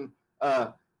challenging,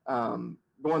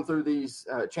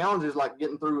 challenges like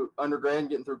getting through undergrad and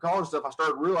getting through college stuff, I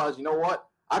started to realize, you know what?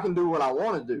 I can do what I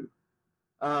want to do.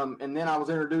 And then I was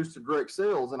introduced to direct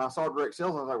sales, and I saw direct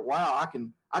sales, and I was like, wow,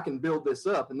 I can build this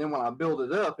up. And then when I build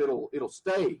it up, it'll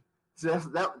stay. So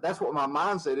that's what my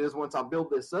mindset is. Once I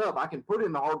build this up, I can put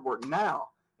in the hard work now.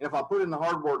 And if I put in the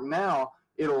hard work now,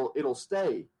 it'll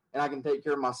stay, and I can take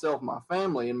care of myself, my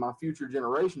family, and my future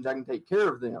generations. I can take care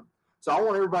of them. So I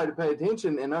want everybody to pay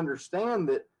attention and understand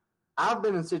that I've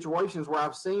been in situations where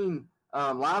I've seen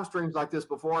live streams like this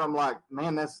before, and I'm like,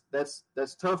 man,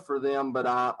 that's tough for them, but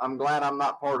I'm glad I'm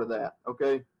not part of that.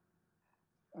 Okay.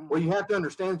 Well, you have to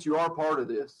understand that you are part of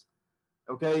this.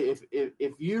 Okay.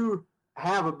 If you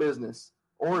have a business,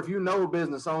 or if you know a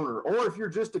business owner, or if you're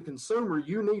just a consumer,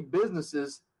 you need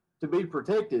businesses to be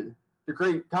protected, to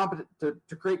create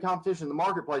competition in the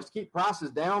marketplace, to keep prices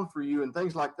down for you and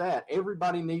things like that.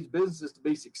 Everybody needs businesses to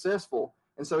be successful.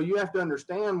 And so you have to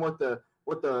understand what the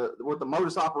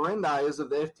modus operandi is of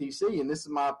the FTC, and this is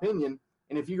my opinion.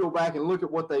 And if you go back and look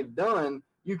at what they've done,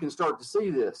 you can start to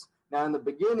see this. Now, in the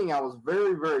beginning, I was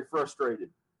very, very frustrated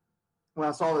when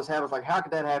I saw this happen. I was like, how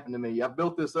could that happen to me? I've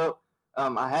built this up.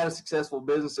 I had a successful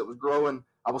business that was growing.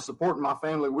 I was supporting my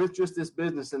family with just this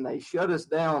business, and they shut us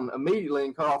down immediately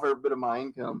and cut off every bit of my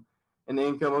income and the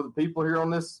income of the people here on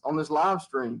this live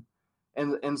stream.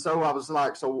 And so I was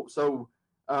like,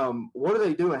 what are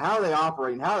they doing? How are they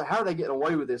operating? How are they getting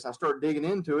away with this? I started digging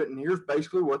into it, and here's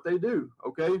basically what they do.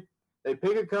 Okay, they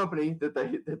pick a company that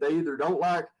they either don't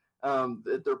like,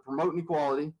 that they're promoting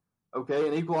equality, okay,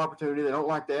 and equal opportunity. They don't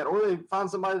like that, or they find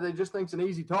somebody they just think's an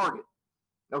easy target.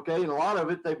 Okay, and a lot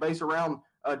of it they base around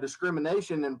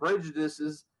discrimination and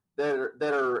prejudices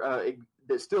that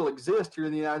still exist here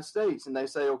in the United States, and they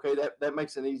say, okay, that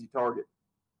makes an easy target.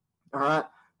 All right,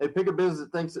 they pick a business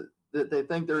that thinks that they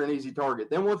think they're an easy target.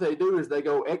 Then what they do is they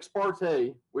go ex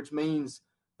parte, which means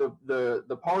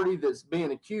the party that's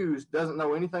being accused doesn't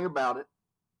know anything about it.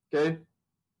 Okay,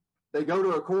 they go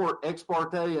to a court ex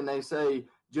parte and they say,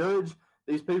 Judge,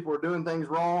 these people are doing things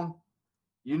wrong.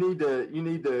 You need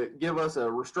to give us a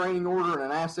restraining order and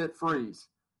an asset freeze,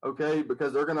 okay,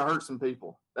 because they're going to hurt some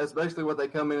people. That's basically what they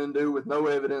come in and do with no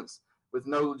evidence, with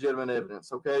no legitimate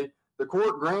evidence, okay? The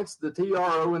court grants the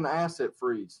TRO and the asset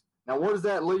freeze. Now, what does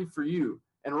that leave for you?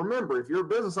 And remember, if you're a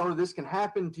business owner, this can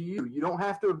happen to you. You don't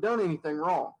have to have done anything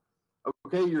wrong,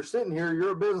 okay? You're sitting here,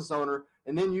 you're a business owner,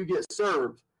 and then you get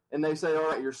served, and they say, all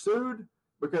right, you're sued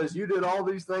because you did all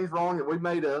these things wrong that we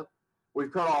made up. We've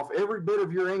cut off every bit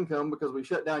of your income because we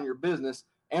shut down your business,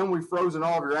 and we've frozen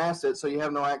all of your assets so you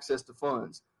have no access to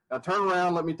funds. Now turn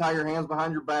around, let me tie your hands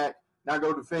behind your back, now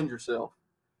go defend yourself.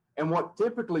 And what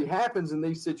typically happens in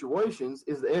these situations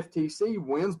is the FTC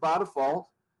wins by default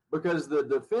because the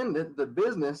defendant, the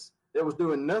business that was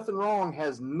doing nothing wrong,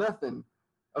 has nothing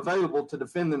available to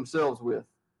defend themselves with.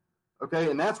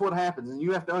 Okay, and that's what happens, and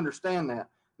you have to understand that.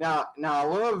 Now I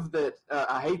love that.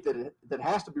 I hate that that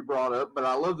has to be brought up, but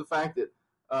I love the fact that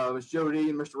Ms. Jody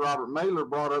and Mr. Robert Mailer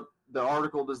brought up the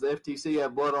article, Does the FTC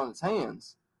Have Blood on Its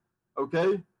Hands?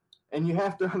 Okay, and you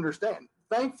have to understand.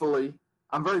 Thankfully,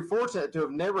 I'm very fortunate to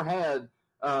have never had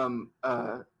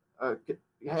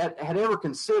ever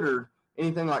considered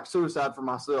anything like suicide for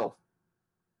myself.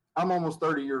 I'm almost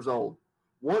 30 years old.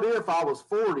 What if I was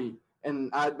 40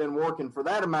 and I'd been working for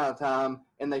that amount of time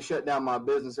and they shut down my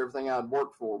business, everything I'd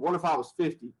worked for? What if I was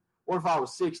 50? What if I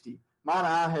was 60? Might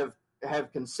I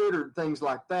have considered things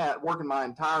like that, working my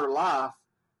entire life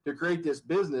to create this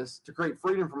business, to create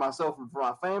freedom for myself and for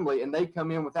my family, and they come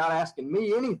in without asking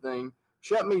me anything,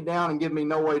 shut me down and give me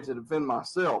no way to defend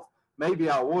myself? Maybe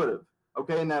I would have.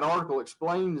 Okay, and that article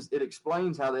explains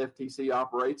how the FTC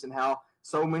operates and how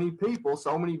so many people,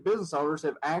 so many business owners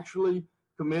have actually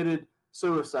committed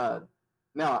suicide.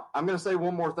 Now, I'm going to say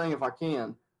one more thing if I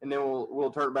can, and then we'll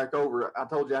turn it back over. I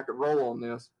told you I could roll on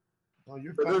this. Oh,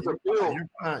 you're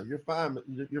fine. You're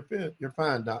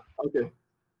fine, Doc.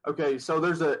 Okay. So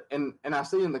there's and I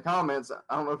see in the comments,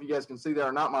 I don't know if you guys can see that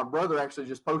or not. My brother actually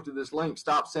just posted this link,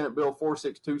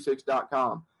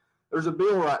 stopsenatebill4626.com. There's a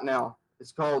bill right now.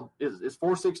 It's called, it's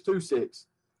 4626,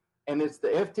 and it's the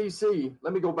FTC.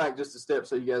 Let me go back just a step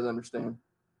so you guys understand.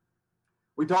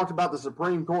 We talked about the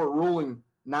Supreme Court ruling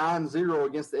 9-0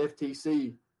 against the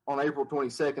FTC on April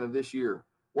 22nd of this year.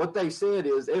 What they said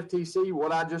is, FTC,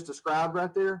 what I just described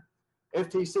right there,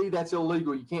 FTC, that's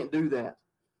illegal. You can't do that.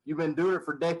 You've been doing it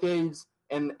for decades,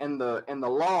 and the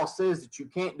law says that you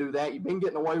can't do that. You've been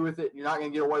getting away with it. You're not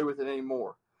going to get away with it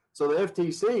anymore. So the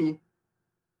FTC,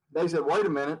 they said, wait a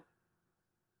minute.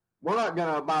 We're not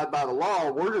going to abide by the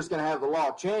law. We're just going to have the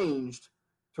law changed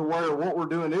to where what we're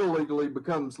doing illegally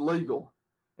becomes legal.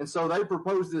 And so they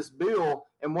proposed this bill,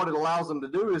 and what it allows them to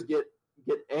do is get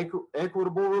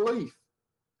equitable relief.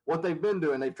 What they've been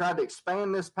doing, they've tried to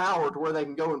expand this power to where they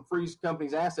can go and freeze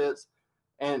companies' assets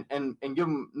and give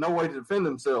them no way to defend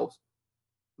themselves.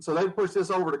 So they've pushed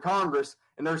this over to Congress,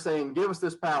 and they're saying, give us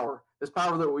this power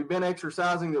that we've been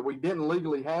exercising that we didn't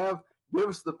legally have. Give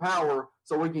us the power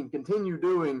so we can continue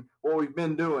doing what we've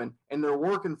been doing. And they're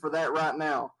working for that right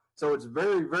now. So it's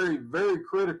very, very, very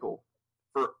critical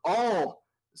for all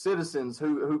citizens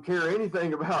who care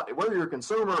anything about whether you're a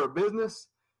consumer or a business.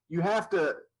 You have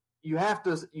to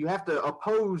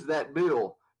oppose that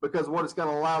bill, because what it's going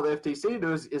to allow the FTC to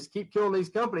do is keep killing these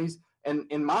companies, and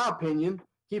in my opinion,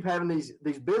 keep having these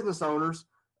business owners.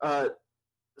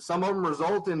 Some of them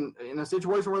result in a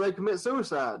situation where they commit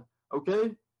suicide.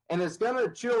 Okay, and it's going to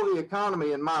chill the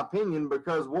economy, in my opinion,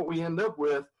 because what we end up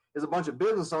with is a bunch of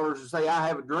business owners who say, I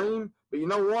have a dream, but you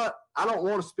know what? I don't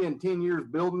want to spend 10 years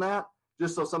building that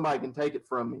just so somebody can take it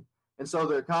from me. And so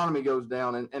the economy goes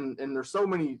down, and there's so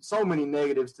many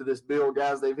negatives to this bill,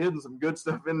 guys. They've hidden some good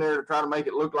stuff in there to try to make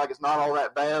it look like it's not all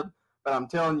that bad. But I'm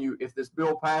telling you, if this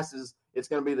bill passes, it's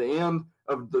going to be the end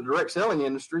of the direct selling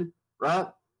industry, right?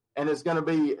 And it's going to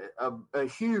be a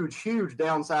huge, huge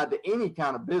downside to any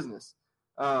kind of business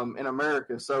in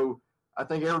America. So I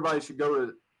think everybody should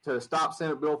go to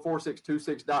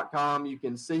StopSenateBill4626.com. You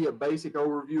can see a basic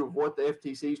overview of what the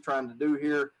FTC is trying to do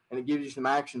here, and it gives you some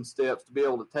action steps to be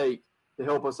able to take to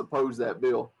help us oppose that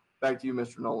bill. Back to you,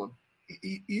 Mr. Nolan.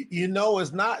 You know,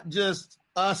 it's not just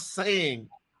us saying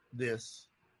this.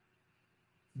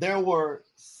 There were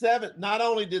 7. Not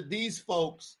only did these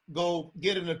folks go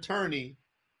get an attorney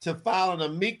to file an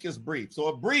amicus brief, so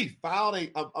a brief, filed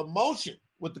a motion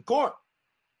with the court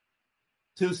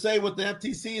to say what the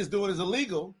FTC is doing is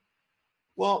illegal.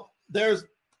 Well, there's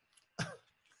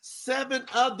 7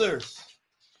 others.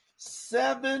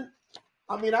 7.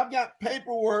 I mean, I've got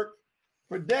paperwork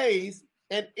for days,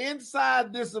 and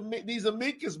inside these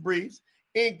amicus briefs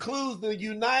includes the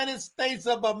United States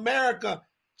of America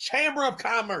Chamber of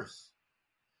Commerce,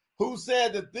 who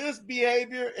said that this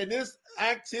behavior and this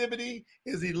activity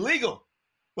is illegal,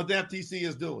 what the FTC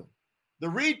is doing. The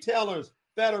Retailers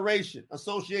Federation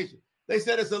Association, they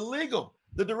said it's illegal.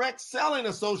 The Direct Selling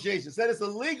Association said it's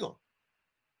illegal.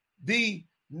 The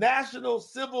National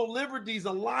Civil Liberties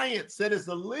Alliance said it's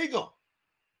illegal.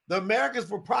 The Americans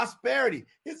for Prosperity,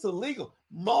 it's illegal.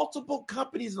 Multiple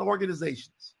companies and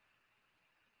organizations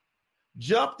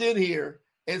jumped in here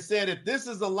and said if this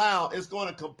is allowed, it's going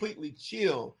to completely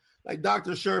chill. Like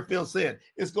Dr. Sherfield said,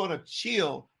 it's going to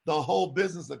chill the whole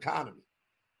business economy.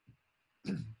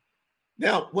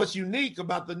 Now, what's unique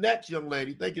about the next young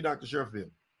lady, thank you, Dr.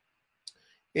 Sherfield,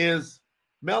 is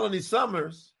Melanie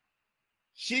Summers.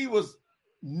 She was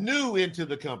new into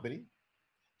the company.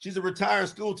 She's a retired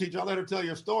school teacher. I'll let her tell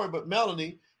your story. But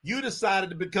Melanie, you decided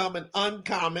to become an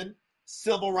uncommon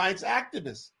civil rights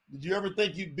activist. Did you ever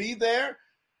think you'd be there? A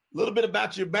little bit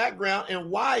about your background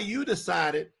and why you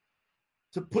decided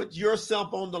to put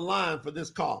yourself on the line for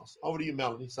this cause. Over to you,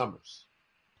 Melanie Summers.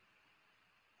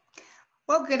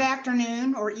 Well, good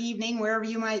afternoon or evening, wherever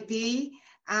you might be.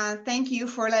 Thank you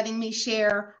for letting me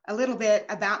share a little bit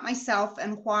about myself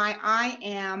and why I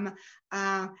am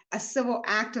a civil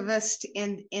activist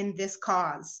in this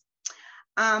cause.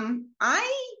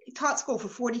 I taught school for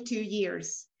 42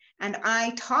 years, and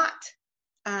I taught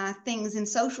things in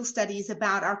social studies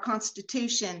about our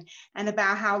Constitution and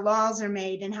about how laws are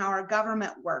made and how our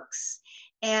government works.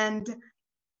 And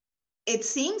it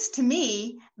seems to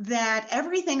me that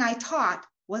everything I taught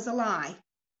was a lie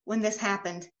when this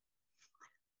happened.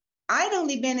 I'd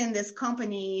only been in this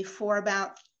company for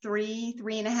about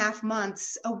 3.5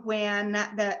 months when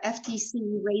the FTC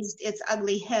raised its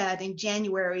ugly head in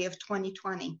January of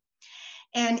 2020.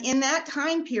 And in that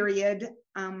time period,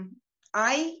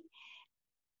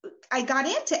 I got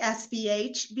into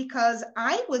SBH because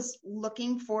I was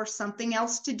looking for something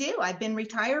else to do. I'd been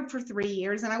retired for 3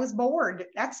 years and I was bored.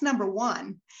 That's number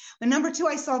one. But number two,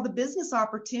 I saw the business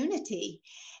opportunity.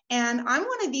 And I'm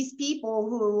one of these people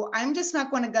who I'm just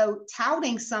not going to go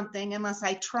touting something unless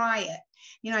I try it.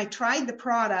 You know, I tried the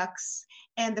products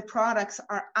and the products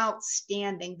are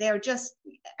outstanding. They're just,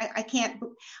 I can't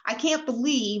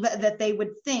believe that they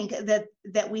would think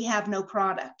that we have no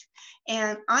product.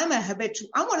 And I'm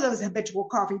one of those habitual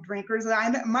coffee drinkers.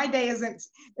 My day isn't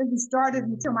started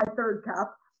until my third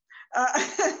cup.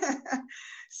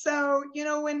 So, you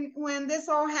know, when this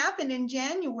all happened in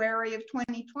January of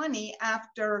 2020,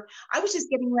 after I was just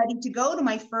getting ready to go to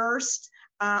my first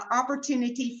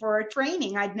opportunity for a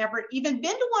training. I'd never even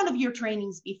been to one of your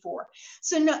trainings before.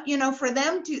 So, no, you know, for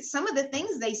them to, some of the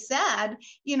things they said,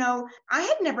 you know, I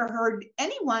had never heard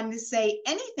anyone say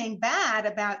anything bad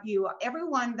about you.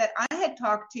 Everyone that I had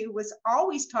talked to was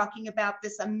always talking about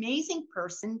this amazing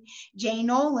person, Jay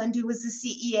Noland, who was the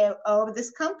CEO of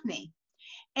this company.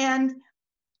 And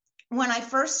when I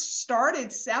first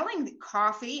started selling the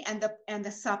coffee and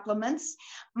the supplements,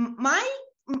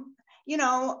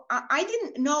 I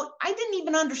didn't know, I didn't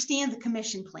even understand the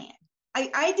commission plan.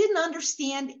 I didn't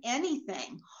understand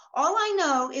anything. All I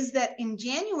know is that in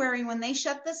January, when they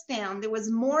shut this down, there was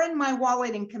more in my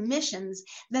wallet in commissions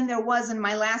than there was in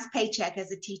my last paycheck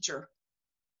as a teacher.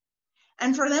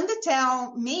 And for them to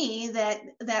tell me that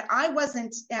I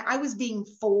was being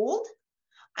fooled.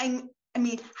 I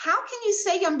mean, how can you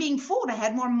say I'm being fooled? I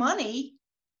had more money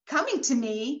coming to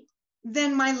me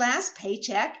than my last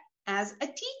paycheck as a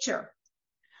teacher.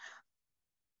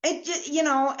 And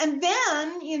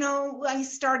then, I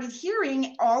started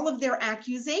hearing all of their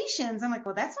accusations. I'm like,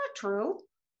 well, that's not true.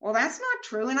 Well, that's not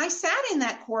true. And I sat in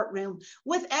that courtroom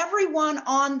with everyone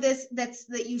on this that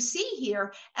you see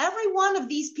here. Every one of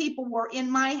these people were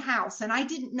in my house, and I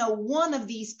didn't know one of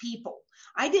these people.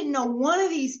 I didn't know one of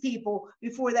these people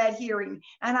before that hearing.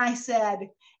 And I said,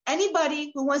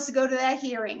 anybody who wants to go to that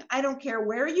hearing, I don't care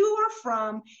where you are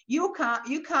from, you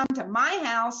come to my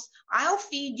house, I'll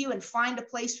feed you and find a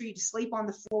place for you to sleep on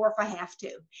the floor if I have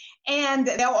to. And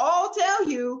they'll all tell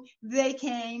you they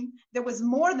came. There was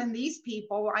more than these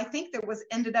people. I think there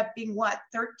ended up being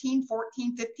 13,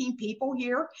 14, 15 people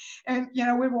here. And,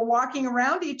 we were walking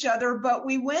around each other, but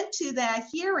we went to that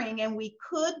hearing and we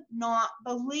could not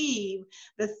believe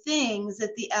the things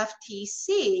that the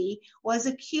FTC was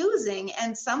accusing,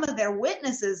 and some of their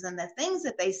witnesses and the things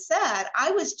that they said.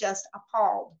 I was just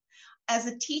appalled. As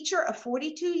a teacher of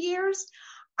 42 years,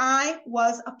 I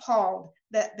was appalled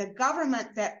that the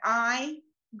government that I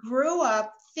grew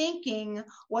up thinking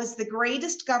was the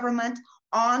greatest government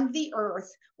on the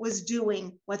earth was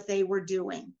doing what they were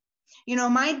doing.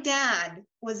 My dad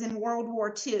was in World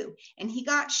War II, and he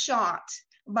got shot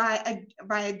by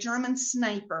a German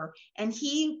sniper, and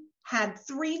he had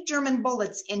 3 German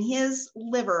bullets in his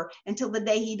liver until the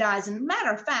day he dies. And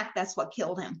matter of fact, that's what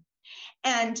killed him.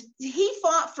 And he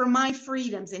fought for my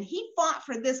freedoms, and he fought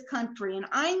for this country. And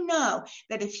I know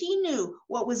that if he knew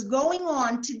what was going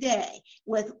on today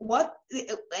with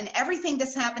and everything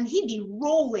that's happened, he'd be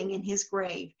rolling in his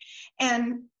grave.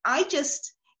 And I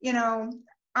just,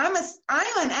 I'm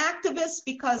an activist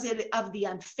because of the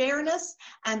unfairness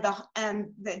and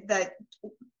the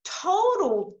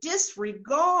total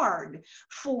disregard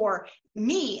for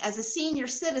me as a senior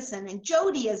citizen, and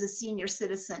Jody as a senior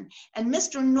citizen, and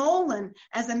Mr. Nolan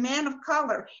as a man of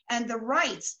color, and the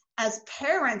rights as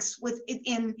parents with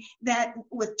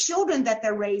children that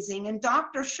they're raising, and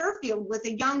Dr. Sherfield with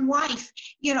a young wife.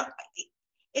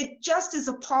 It just is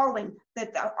appalling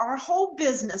that our whole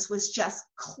business was just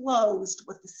closed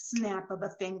with the snap of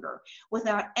a finger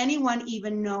without anyone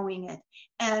even knowing it.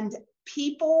 And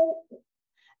people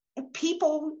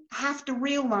have to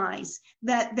realize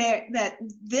that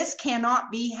this cannot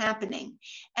be happening.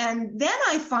 And then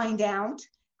I found out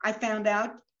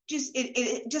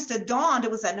it just dawned,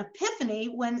 it was an epiphany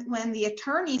when the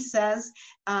attorney says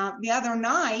the other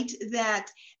night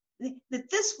that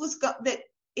this was that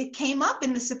it came up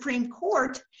in the Supreme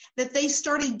Court that they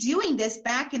started doing this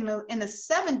back in the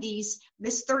 70s,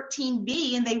 this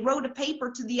 13B, and they wrote a paper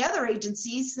to the other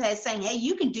agencies saying, hey,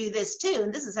 you can do this too,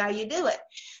 and this is how you do it.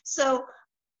 So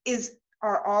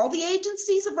are all the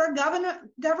agencies of our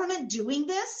government doing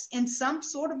this in some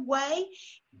sort of way?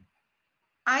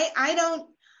 I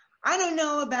don't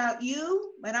know about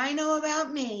you, but I know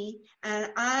about me,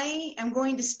 and I am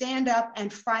going to stand up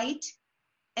and fight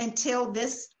until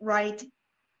this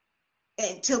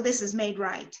is made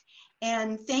right.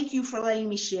 And thank you for letting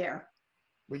me share.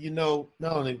 Well,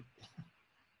 not only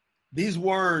these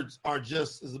words are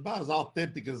just about as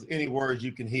authentic as any words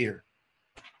you can hear.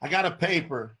 I got a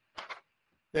paper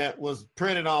that was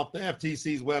printed off the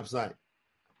FTC's website.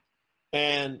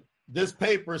 And this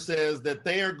paper says that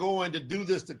they are going to do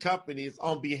this to companies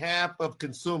on behalf of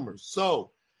consumers.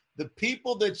 So the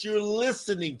people that you're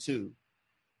listening to,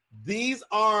 these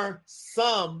are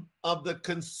some of the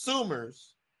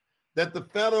consumers that the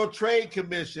Federal Trade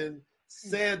Commission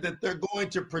said that they're going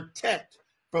to protect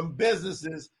from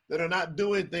businesses that are not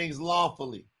doing things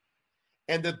lawfully,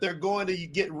 and that they're going to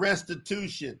get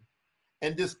restitution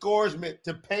and disgorgement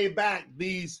to pay back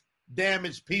these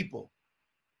damaged people.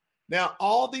 Now,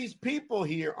 all these people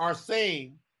here are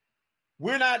saying,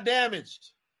 we're not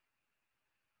damaged.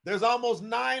 There's almost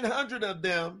 900 of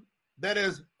them that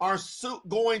are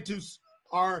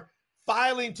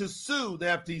filing to sue the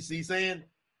FTC, saying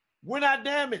we're not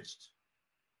damaged.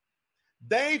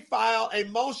 They filed a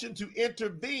motion to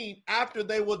intervene after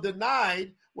they were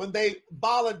denied when they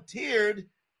volunteered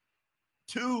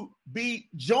to be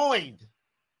joined,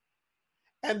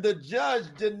 and the judge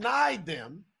denied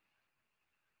them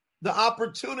the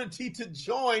opportunity to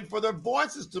join for their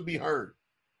voices to be heard.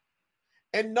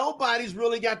 And nobody's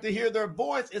really got to hear their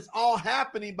voice. It's all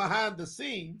happening behind the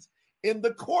scenes in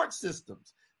the court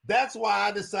systems. That's why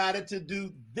I decided to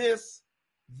do this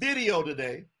video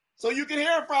today so you can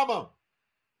hear from them.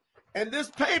 And this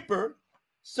paper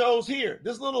shows here,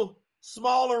 this little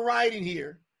smaller writing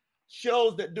here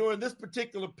shows that during this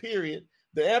particular period,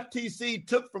 the FTC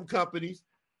took from companies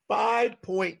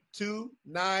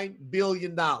 $5.29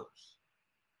 billion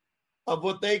of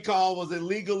what they call was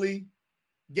illegally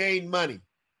gained money.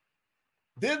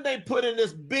 Then they put in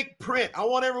this big print. I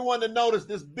want everyone to notice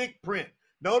this big print.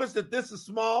 Notice that this is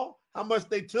small, how much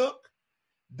they took.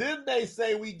 Then they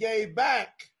say we gave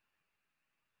back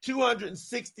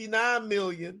 $269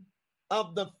 million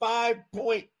of the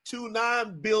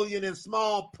 $5.29 billion in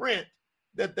small print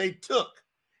that they took.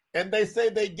 And they say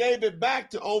they gave it back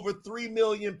to over 3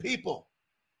 million people.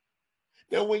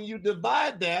 Now, when you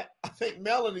divide that, I think,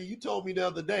 Melanie, you told me the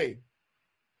other day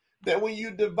that when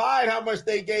you divide how much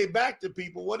they gave back to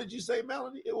people, what did you say,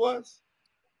 Melanie? It was?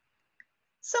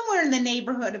 Somewhere in the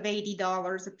neighborhood of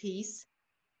 $80 a piece.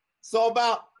 So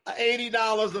about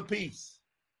 $80 a piece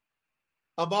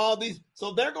of all these.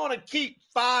 So they're going to keep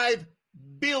 $5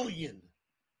 billion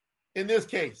in this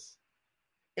case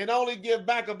and only give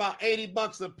back about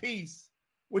 $80 a piece,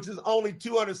 which is only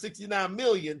 $269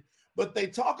 million. But they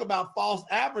talk about false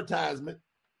advertisement,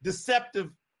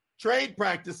 deceptive trade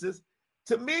practices.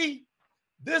 To me,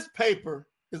 this paper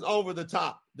is over the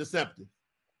top deceptive.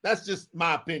 That's just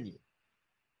my opinion.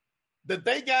 That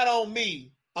they got on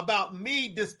me about me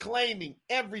disclaiming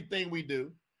everything we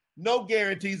do, no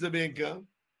guarantees of income,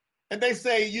 and they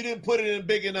say you didn't put it in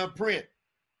big enough print.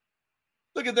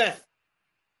 Look at that.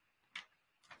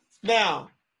 Now,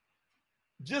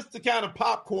 just to kind of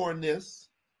popcorn this,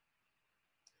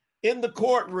 in the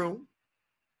courtroom,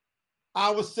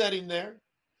 I was sitting there,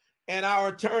 and our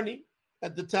attorney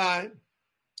at the time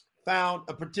found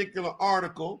a particular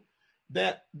article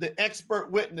that the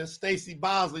expert witness, Stacey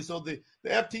Bosley, so the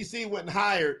FTC went and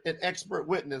hired an expert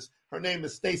witness. Her name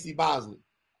is Stacey Bosley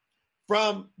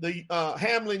from the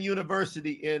Hamline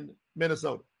University in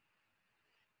Minnesota.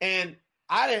 And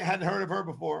I hadn't heard of her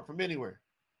before from anywhere.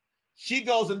 She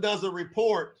goes and does a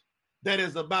report that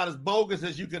is about as bogus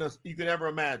as you could ever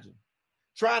imagine,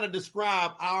 trying to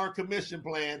describe our commission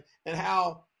plan and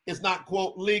how it's not,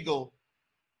 quote, legal.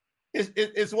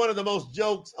 It's one of the most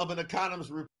jokes of an economist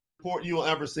report you will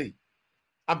ever see.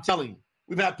 I'm telling you,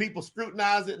 we've had people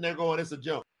scrutinize it and they're going, it's a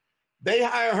joke. They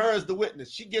hire her as the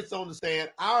witness. She gets on the stand.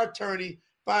 Our attorney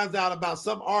finds out about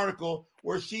some article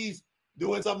where she's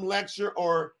doing some lecture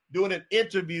or doing an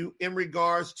interview in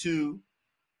regards to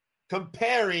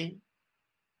comparing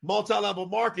multi-level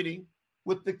marketing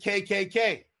with the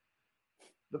KKK,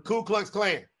 the Ku Klux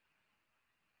Klan.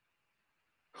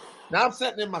 Now I'm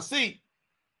sitting in my seat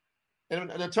and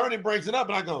an attorney brings it up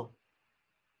and I go,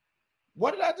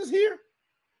 what did I just hear?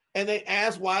 And they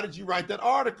ask, why did you write that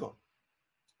article?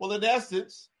 Well, in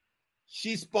essence,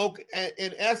 she spoke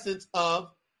in essence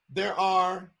of there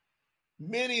are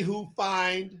many who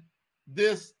find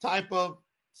this type of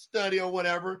study or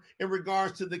whatever in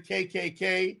regards to the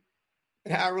KKK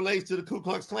and how it relates to the Ku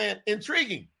Klux Klan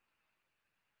intriguing.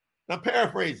 Now,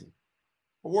 paraphrasing.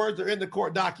 The words are in the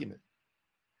court document.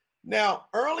 Now,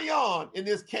 early on in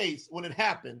this case, when it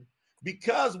happened,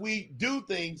 because we do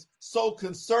things so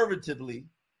conservatively,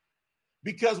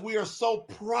 because we are so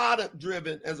product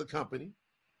driven as a company,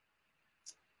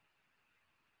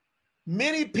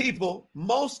 many people,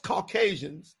 most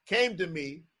Caucasians, came to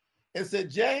me and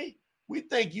said, Jay, we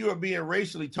think you are being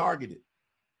racially targeted.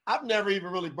 I've never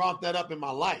even really brought that up in my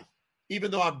life,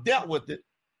 even though I've dealt with it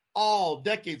all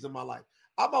decades of my life.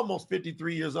 I'm almost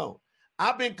 53 years old.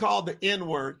 I've been called the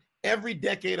N-word every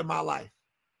decade of my life.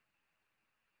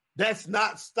 That's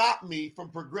not stopped me from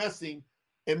progressing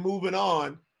and moving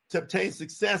on to obtain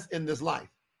success in this life.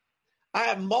 I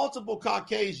have multiple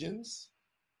Caucasians,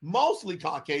 mostly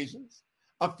Caucasians,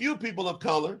 a few people of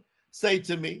color say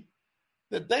to me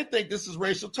that they think this is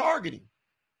racial targeting.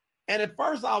 And at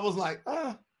first I was like,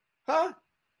 huh?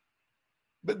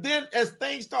 But then as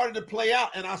things started to play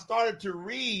out and I started to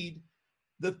read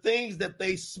the things that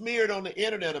they smeared on the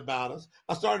internet about us,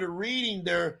 I started reading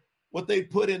what they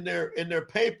put in their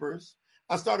papers.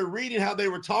 I started reading how they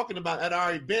were talking about at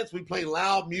our events. We play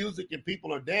loud music and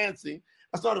people are dancing.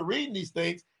 I started reading these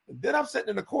things. And then I'm sitting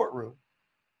in the courtroom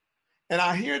and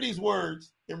I hear these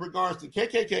words in regards to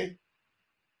KKK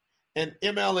and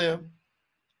MLM.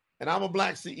 And I'm a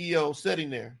black CEO sitting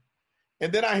there.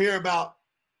 And then I hear about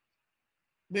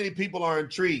many people are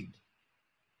intrigued.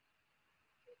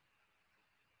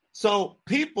 So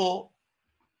people,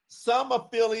 some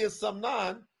affiliates, some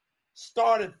non,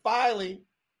 started filing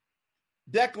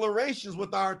declarations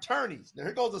with our attorneys. Now,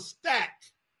 here goes a stack.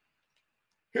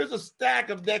 Here's a stack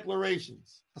of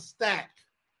declarations. A stack.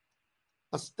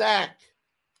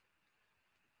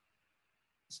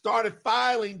 Started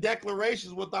filing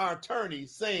declarations with our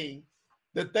attorneys saying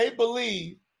that they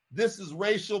believe this is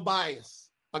racial bias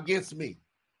against me.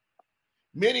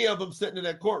 Many of them sitting in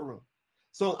that courtroom.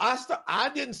 So I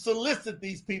didn't solicit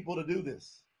these people to do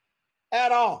this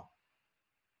at all.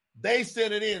 They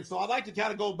sent it in. So I'd like to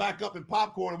kind of go back up in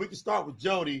popcorn, and we can start with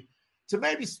Jody to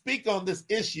maybe speak on this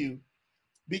issue,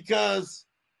 because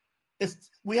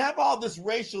we have all this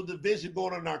racial division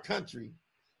going on in our country.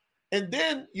 And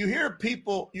then you hear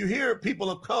people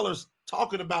of color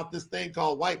talking about this thing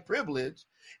called white privilege.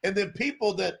 And then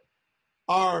people that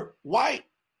are white,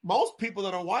 most people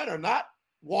that are white are not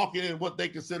walking in what they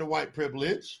consider white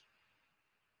privilege.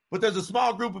 But there's a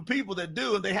small group of people that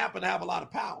do, and they happen to have a lot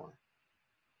of power.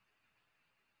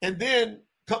 And then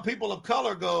people of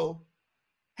color go,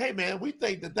 hey, man, we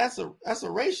think that that's a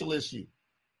racial issue.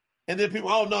 And then people,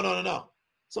 oh, no.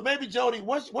 So maybe, Jody,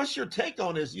 what's your take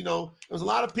on this? You know, there's a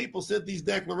lot of people sent these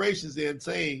declarations in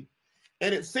saying,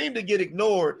 and it seemed to get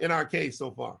ignored in our case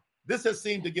so far. This has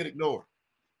seemed to get ignored.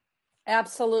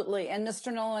 Absolutely. And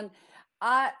Mr. Nolan,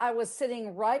 I was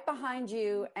sitting right behind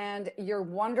you and your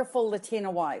wonderful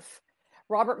Latina wife.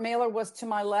 Robert Mailer was to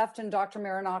my left and Dr.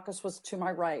 Marinakis was to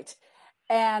my right.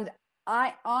 And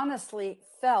I honestly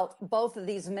felt both of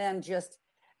these men just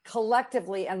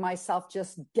collectively and myself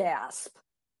just gasp.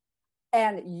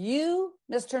 And you,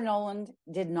 Mr. Nolan,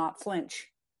 did not flinch.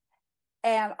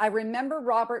 And I remember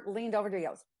Robert leaned over to me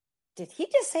and goes, did he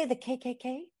just say the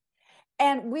KKK?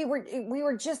 And we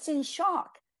were just in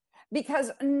shock,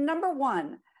 because number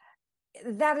one,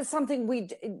 that is something we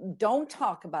don't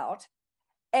talk about.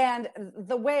 And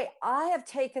the way I have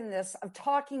taken this, of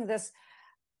talking this,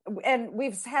 and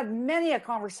we've had many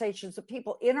conversations with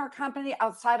people in our company,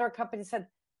 outside our company, said,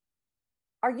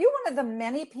 are you one of the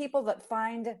many people that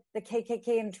find the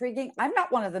KKK intriguing? I'm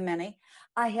not one of the many.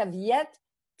 I have yet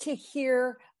to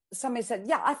hear somebody said,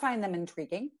 yeah, I find them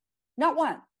intriguing. Not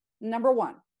one. Number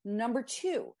one. Number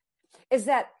two is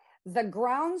that the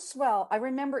groundswell, I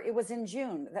remember it was in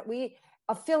June that we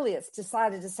affiliates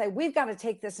decided to say, we've got to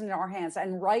take this into our hands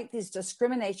and write these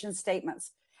discrimination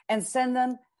statements and send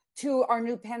them to our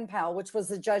new pen pal, which was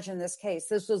the judge in this case.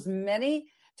 This was many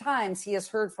times he has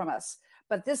heard from us.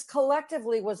 But this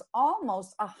collectively was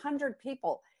almost 100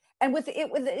 people. And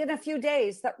within a few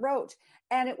days that wrote,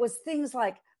 and it was things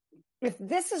like, if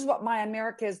this is what my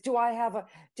America is, do I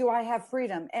have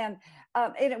freedom? And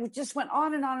it just went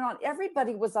on and on and on.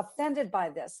 Everybody was offended by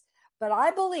this. But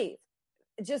I believe,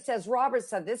 just as Robert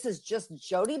said, this is just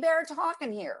Jody Bear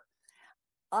talking here.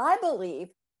 I believe,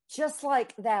 just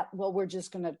like that, well, we're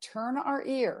just going to turn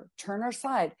our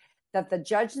side, that the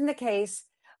judge in the case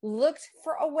looked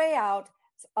for a way out,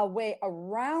 a way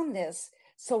around this,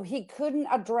 so he couldn't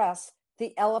address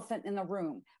the elephant in the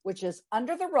room, which is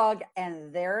under the rug,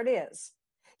 and there it is.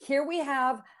 Here we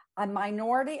have a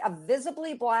minority, a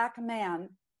visibly Black man,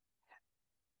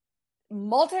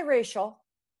 multiracial,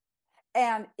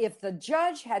 and if the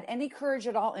judge had any courage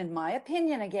at all, in my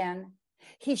opinion again,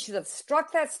 he should have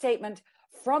struck that statement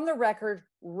from the record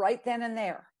right then and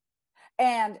there.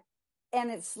 And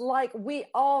it's like we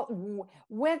all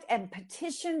went and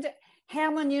petitioned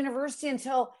Hamline University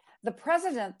until the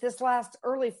president this last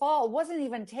early fall wasn't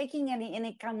even taking any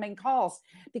incoming calls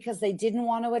because they didn't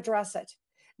want to address it.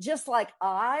 Just like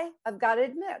I've got to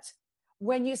admit,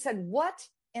 when you said what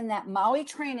in that Maui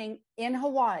training in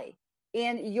Hawaii,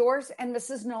 in yours and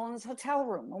Mrs. Nolan's hotel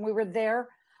room, when we were there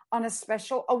on a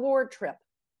special award trip,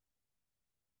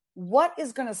 what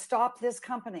is going to stop this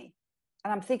company?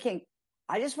 And I'm thinking,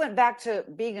 I just went back to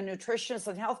being a nutritionist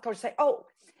and health coach, say, oh,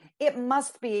 it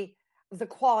must be the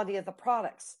quality of the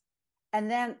products. And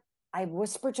then I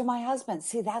whispered to my husband,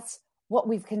 see, that's what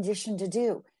we've conditioned to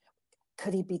do.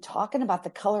 Could he be talking about the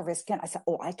color of his skin? I said,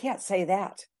 oh, I can't say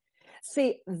that.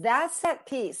 See, that's that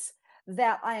piece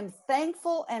that I am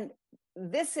thankful. And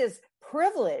this is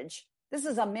privilege. This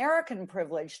is American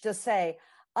privilege to say,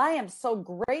 I am so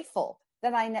grateful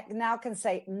that I now can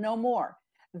say no more.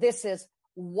 This is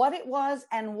what it was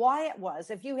and why it was.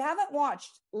 If you haven't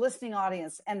watched, listening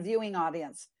audience and viewing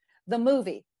audience, the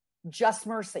movie Just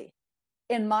Mercy,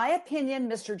 in my opinion,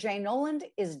 Mr. Jay Noland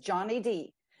is Johnny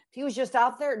D. He was just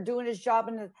out there doing his job.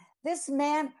 And this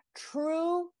man,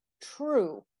 true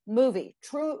movie,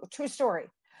 true story,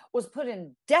 was put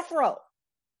in death row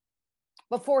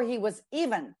before he was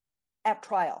even at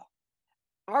trial.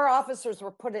 Our officers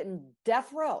were put in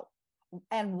death row.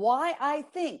 And why I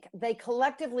think they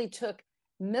collectively took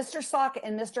Mr. Salk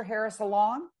and Mr. Harris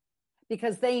along,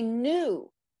 because they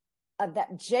knew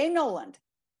that Jay Noland,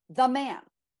 the man,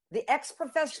 the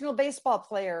ex-professional baseball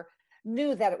player,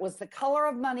 knew that it was the color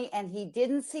of money, and he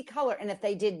didn't see color. And if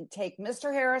they didn't take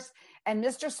Mr. Harris and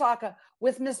Mr. Saka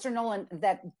with Mr. Noland,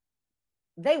 that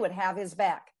they would have his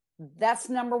back. That's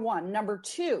number one. Number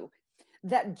two,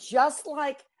 that just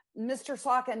like Mr.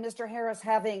 Saka and Mr. Harris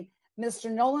having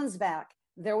Mr. Noland's back,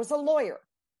 there was a lawyer.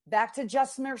 Back to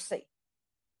Just Mercy.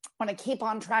 I want to keep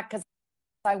on track because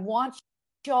I want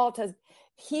you all to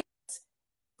hear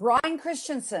Brian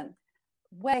Christensen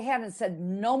went ahead and said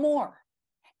no more.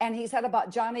 And he said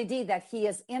about Johnny D that he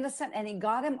is innocent, and he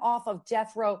got him off of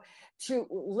death row to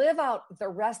live out the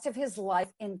rest of his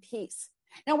life in peace.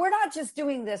 Now, we're not just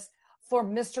doing this for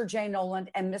Mr. Jay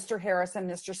Noland and Mr. Harris and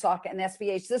Mr. Saka and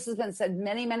SBH. This has been said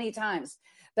many, many times.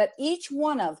 But each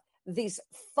one of these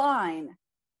fine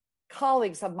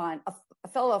colleagues of mine,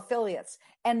 fellow affiliates,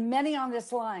 and many on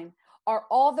this line are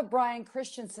all the Brian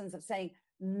Christensens of saying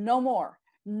no more,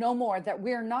 no more, that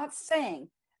we're not saying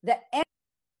that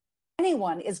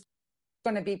anyone is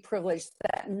going to be privileged,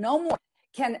 that no more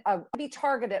can be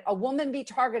targeted, a woman be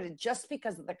targeted just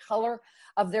because of the color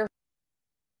of their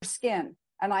skin.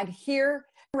 And I'm here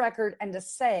on record and to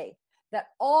say that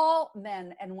all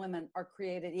men and women are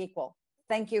created equal.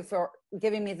 Thank you for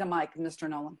giving me the mic, Mr.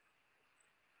 Noland.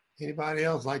 Anybody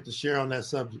else like to share on that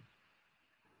subject?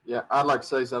 Yeah, I'd like to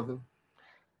say something.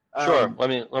 Sure.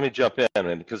 Let me jump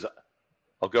in because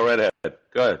I'll go right ahead.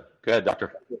 Go ahead,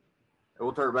 Doctor.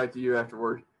 We'll turn it back to you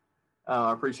afterward.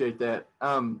 I appreciate that.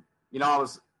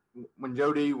 When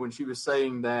Jody, when she was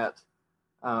saying that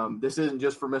this isn't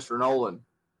just for Mr. Noland,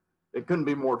 it couldn't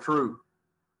be more true.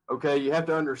 Okay, you have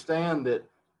to understand that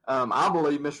I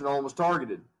believe Mr. Noland was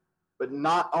targeted, but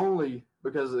not only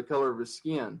because of the color of his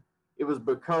skin. It was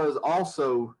because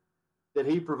also that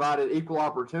he provided equal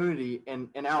opportunity, and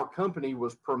our company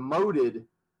was promoted.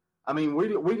 I mean, we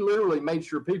literally made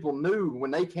sure people knew when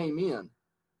they came in,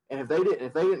 and if they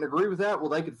didn't agree with that, well,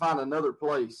 they could find another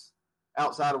place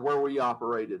outside of where we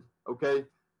operated. Okay,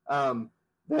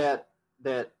 that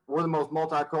we're the most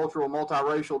multicultural,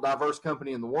 multiracial, diverse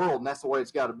company in the world, and that's the way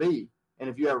it's got to be. And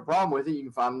if you have a problem with it, you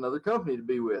can find another company to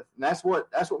be with. And that's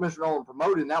what Mr. Noland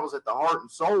promoted, and that was at the heart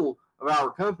and soul of our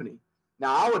company.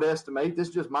 Now, I would estimate, this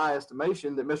is just my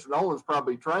estimation, that Mr. Noland's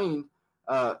probably trained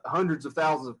hundreds of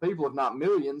thousands of people, if not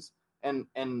millions, and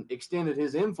extended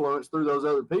his influence through those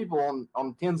other people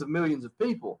on tens of millions of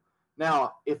people.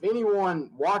 Now, if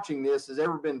anyone watching this has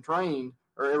ever been trained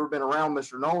or ever been around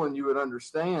Mr. Noland, you would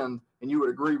understand and you would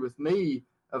agree with me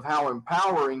of how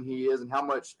empowering he is and how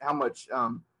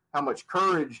much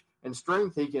courage and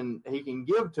strength he can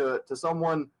give to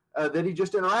someone that he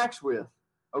just interacts with.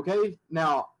 Okay,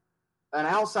 now an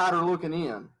outsider looking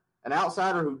in, an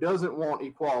outsider who doesn't want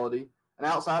equality, an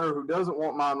outsider who doesn't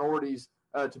want minorities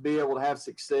to be able to have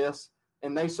success,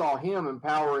 and they saw him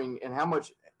empowering and how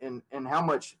much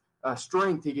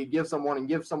strength he could give someone and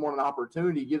give someone an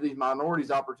opportunity, give these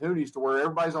minorities opportunities to where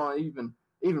everybody's on an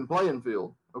even playing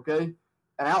field. Okay,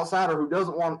 an outsider who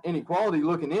doesn't want inequality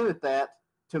looking in at that,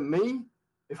 to me,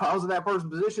 if I was in that person's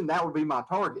position, that would be my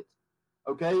target.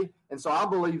 Okay, and so I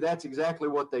believe that's exactly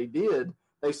what they did.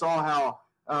 They saw how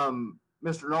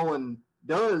Mr. Noland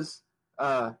does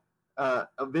a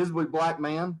visibly black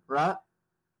man, right?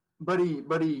 But he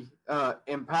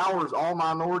empowers all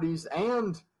minorities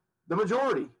and the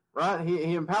majority, right?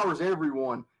 He empowers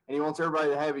everyone, and he wants everybody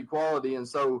to have equality. And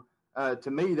so, to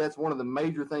me, that's one of the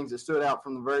major things that stood out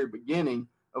from the very beginning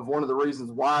of one of the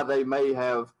reasons why they may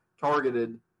have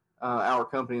targeted our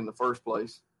company in the first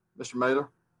place. Mr. Mailer?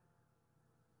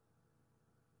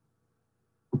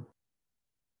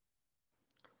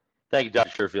 Thank you,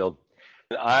 Dr. Sherfield.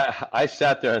 I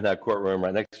sat there in that courtroom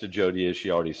right next to Jody, as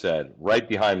she already said, right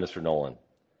behind Mr. Noland.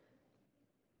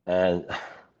 And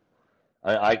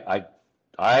I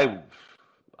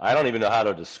don't even know how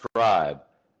to describe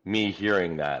me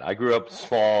hearing that. I grew up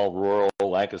small, rural,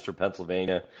 Lancaster,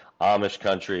 Pennsylvania, Amish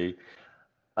country.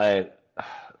 I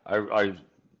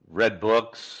read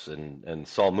books and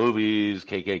saw movies,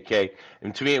 KKK.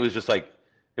 And to me, it was just like,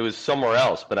 it was somewhere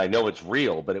else, but I know it's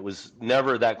real, but it was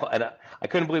never that. And I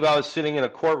couldn't believe I was sitting in a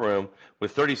courtroom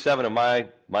with 37 of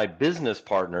my business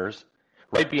partners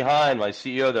right behind my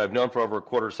CEO that I've known for over a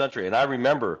quarter century. And I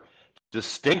remember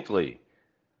distinctly,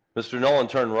 Mr. Noland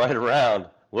turned right around,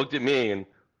 looked at me, and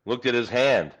looked at his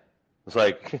hand. It's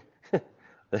like,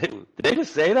 did they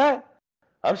just say that?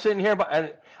 I'm sitting here,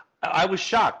 and I was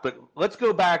shocked. But let's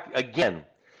go back again.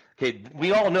 Okay,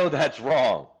 we all know that's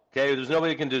wrong. Okay, there's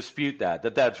nobody can dispute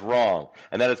that's wrong,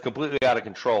 and that it's completely out of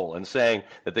control, and saying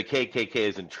that the KKK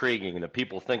is intriguing and that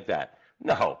people think that.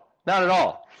 No, not at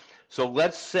all. So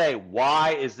let's say,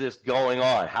 why is this going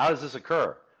on? How does this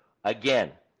occur?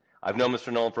 Again, I've known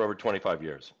Mr. Nolan for over 25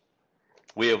 years.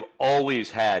 We have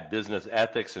always had business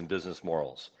ethics and business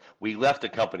morals. We left the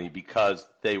company because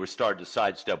they were starting to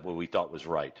sidestep what we thought was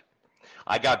right.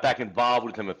 I got back involved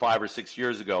with him 5 or 6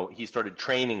 years ago. He started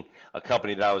training a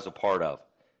company that I was a part of.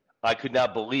 I could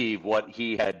not believe what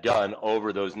he had done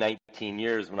over those 19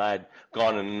 years when I had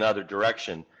gone in another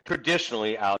direction,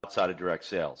 traditionally outside of direct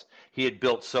sales. He had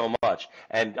built so much.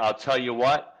 And I'll tell you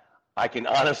what, I can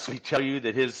honestly tell you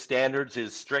that his standards,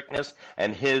 his strictness,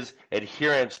 and his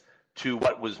adherence to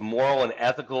what was moral and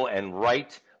ethical and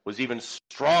right was even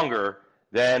stronger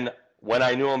than when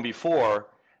I knew him before.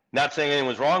 Not saying anything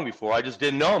was wrong before, I just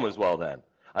didn't know him as well then.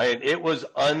 I mean, it was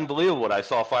unbelievable what I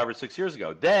saw 5 or 6 years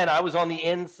ago. Then I was on the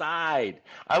inside.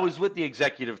 I was with the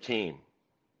executive team.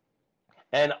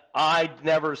 And I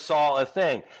never saw a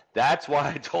thing. That's why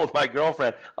I told my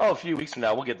girlfriend, a few weeks from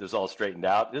now, we'll get this all straightened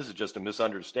out. This is just a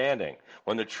misunderstanding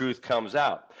when the truth comes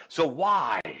out. So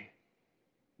why?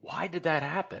 Why did that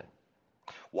happen?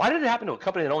 Why did it happen to a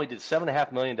company that only did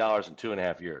 $7.5 million in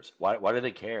 2.5 years? Why do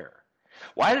they care?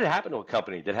 Why did it happen to a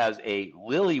company that has a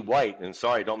lily white, and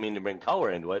sorry, I don't mean to bring color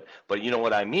into it, but you know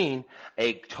what I mean,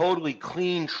 a totally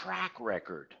clean track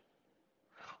record?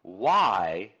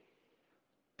 Why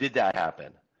did that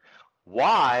happen?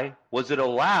 Why was it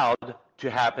allowed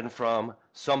to happen from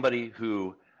somebody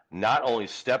who not only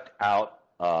stepped out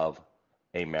of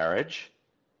a marriage,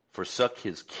 forsook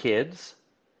his kids,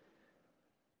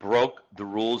 broke the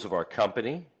rules of our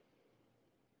company?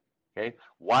 Okay,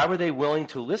 why were they willing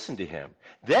to listen to him?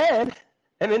 Then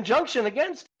an injunction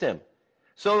against him.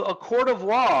 So a court of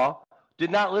law did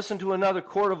not listen to another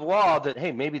court of law that,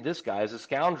 hey, maybe this guy is a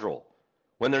scoundrel,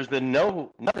 when there's been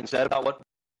nothing said about what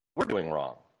we're doing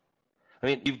wrong. I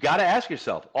mean, you've got to ask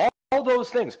yourself, all those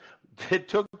things that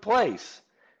took place,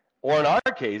 or in our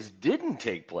case, didn't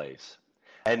take place,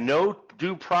 and no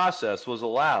due process was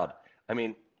allowed. I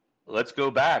mean, let's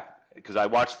go back, because I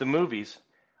watched the movies.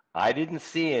 I didn't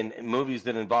see in movies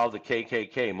that involved the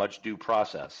KKK much due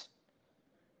process.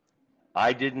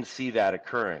 I didn't see that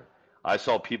occurring. I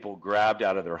saw people grabbed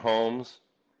out of their homes.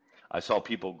 I saw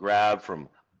people grabbed from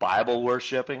Bible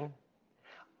worshiping,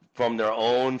 from their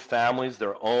own families,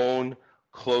 their own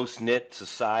close-knit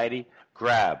society,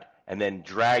 grabbed and then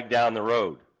dragged down the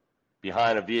road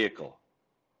behind a vehicle.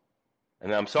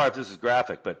 And I'm sorry if this is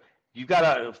graphic, but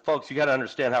folks, you got to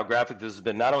understand how graphic this has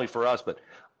been, not only for us, but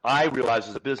I realize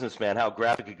as a businessman how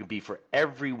graphic it can be for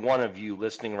every one of you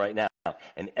listening right now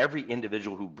and every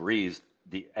individual who breathes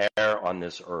the air on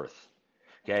this earth.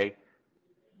 Okay?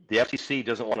 The FTC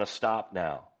doesn't want to stop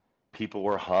now. People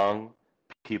were hung.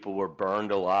 People were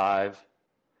burned alive.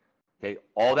 Okay?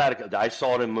 All that, I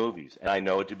saw it in movies, and I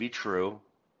know it to be true,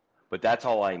 but that's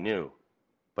all I knew.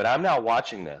 But I'm now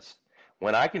watching this.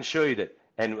 When I can show you that,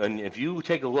 and if you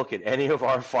take a look at any of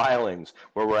our filings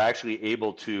where we're actually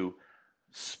able to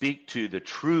speak to the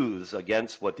truths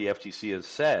against what the FTC has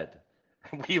said,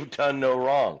 we've done no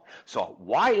wrong. So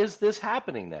why is this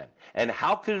happening then? And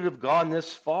how could it have gone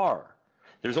this far?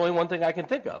 There's only one thing I can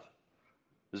think of.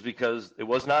 Is because it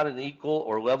was not an equal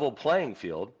or level playing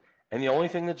field, and the only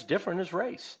thing that's different is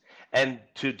race. And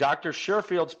to Dr.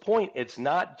 Sherfield's point, it's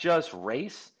not just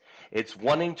race, it's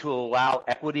wanting to allow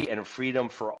equity and freedom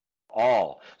for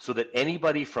all, so that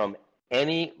anybody from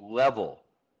any level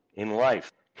in life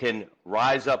can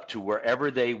rise up to wherever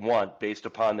they want based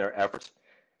upon their efforts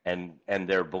and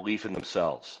their belief in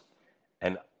themselves.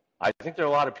 And I think there are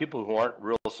a lot of people who aren't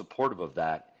real supportive of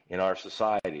that in our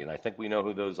society, and I think we know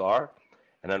who those are.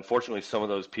 And unfortunately, some of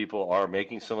those people are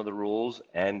making some of the rules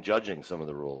and judging some of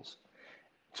the rules.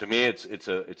 To me, it's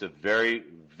a very,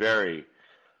 very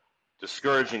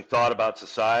discouraging thought about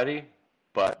society.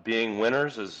 But being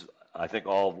winners, is I think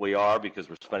all we are,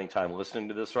 because we're spending time listening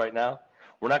to this right now,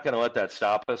 we're not going to let that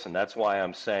stop us. And that's why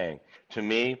I'm saying, to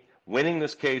me, winning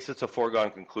this case, it's a foregone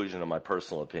conclusion in my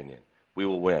personal opinion. We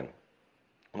will win.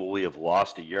 Will we have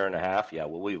lost a year and a half? Yeah.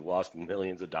 Will we have lost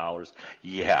millions of dollars?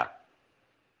 Yeah.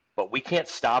 But we can't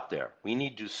stop there. We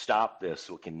need to stop this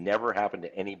so it can never happen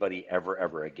to anybody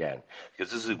ever again.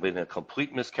 Because this has been a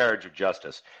complete miscarriage of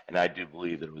justice, and I do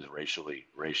believe that it was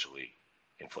racially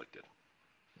inflicted.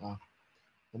 Wow.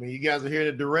 I mean, you guys are here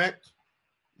to direct,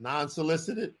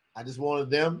 non-solicited. I just wanted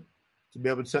them to be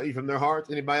able to tell you from their hearts.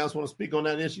 Anybody else want to speak on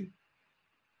that issue?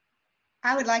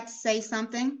 I would like to say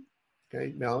something.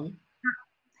 Okay, Melanie.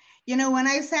 You know, when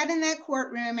I sat in that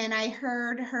courtroom and I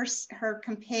heard her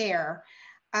compare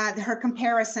her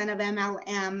comparison of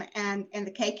MLM and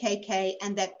the KKK,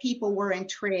 and that people were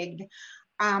intrigued,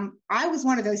 I was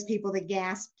one of those people that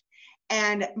gasped,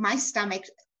 and my stomach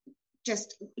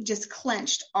just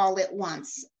clenched all at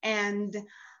once. And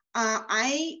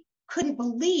I couldn't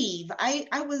believe,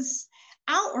 I was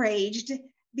outraged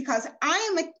because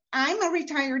I'm a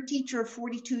retired teacher of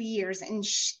 42 years, and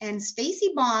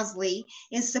Stacy Bosley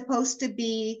is supposed to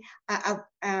be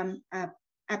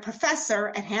a professor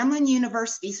at Hamline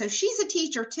University, so she's a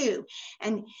teacher too.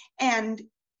 And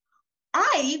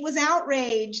I was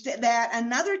outraged that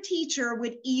another teacher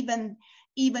would even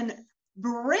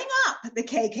bring up the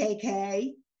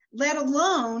KKK, let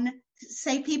alone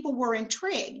say people were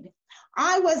intrigued.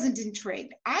 I wasn't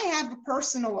intrigued. I have a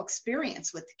personal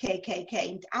experience with the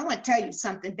KKK. I want to tell you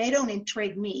something. They don't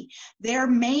intrigue me. Their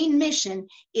main mission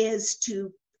is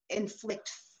to inflict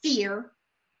fear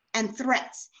and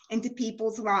threats into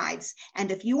people's lives.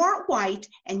 And if you aren't white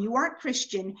and you aren't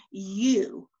Christian,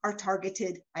 you are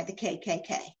targeted by the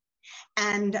KKK.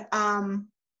 And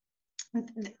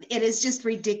it is just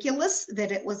ridiculous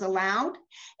that it was allowed.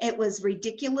 It was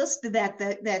ridiculous that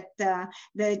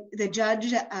the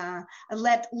judge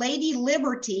let Lady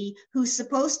Liberty, who's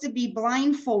supposed to be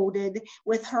blindfolded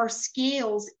with her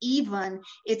scales even.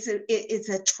 It's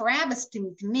a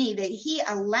travesty to me that he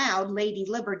allowed Lady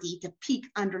Liberty to peek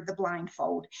under the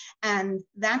blindfold, and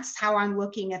that's how I'm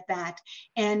looking at that.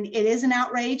 And it is an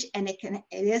outrage, and it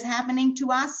is happening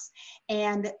to us,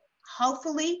 and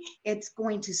hopefully it's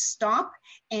going to stop.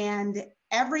 And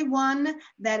everyone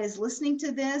that is listening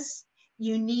to this,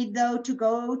 you need though to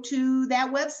go to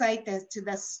that website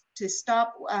to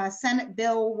stop Senate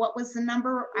Bill. What was the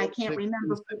number? I can't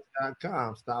remember.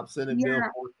 Stop Senate Bill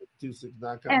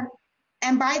 4626.com.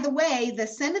 And by the way, the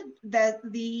Senate,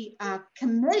 the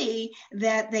committee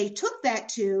that they took that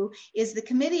to is the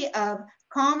Committee of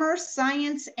Commerce,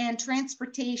 Science, and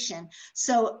Transportation.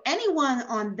 So anyone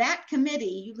on that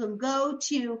committee, you can go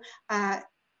to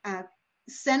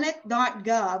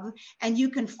senate.gov and you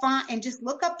can find and just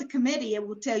look up the committee. It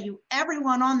will tell you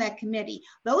everyone on that committee.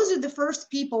 Those are the first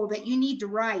people that you need to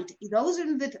write. Those are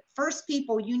the first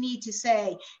people you need to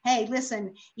say, hey,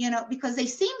 listen, because they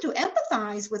seem to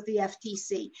empathize with the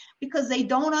FTC because they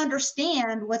don't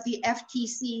understand what the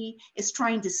FTC is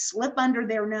trying to slip under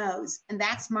their nose. And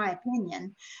that's my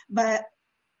opinion. But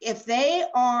if they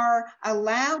are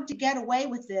allowed to get away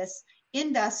with this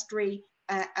industry,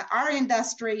 our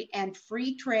industry and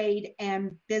free trade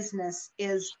and business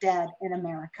is dead in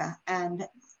America. And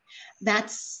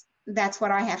that's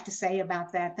what I have to say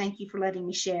about that. Thank you for letting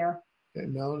me share. Okay,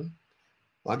 Melanie.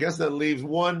 Well, I guess that leaves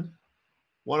one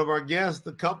of our guests,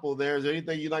 the couple there. Is there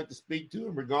anything you'd like to speak to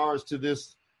in regards to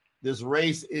this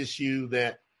race issue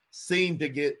that seemed to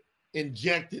get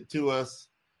injected to us,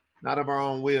 not of our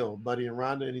own will? Buddy and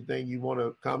Rhonda, anything you want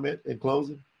to comment in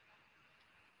closing?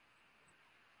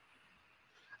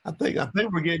 I think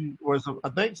we're getting where I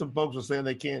think some folks are saying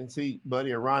they can't see Buddy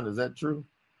and Rhonda. Is that true?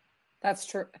 That's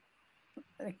true.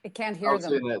 I can't hear I was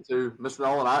them. saying that too, Mr.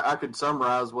 Nolan. I could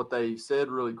summarize what they said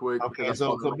really quick. Okay,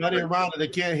 so Buddy and Rhonda, they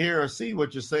can't hear or see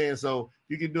what you're saying. So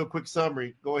you can do a quick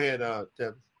summary. Go ahead,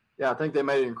 Tim. Yeah, I think they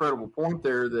made an incredible point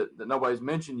there that nobody's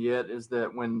mentioned yet is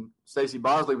that when Stacy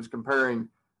Bosley was comparing,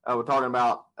 we're talking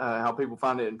about how people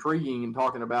find it intriguing and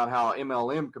talking about how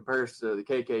MLM compares to the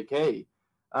KKK.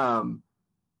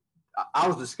 I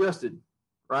was disgusted,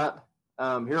 right?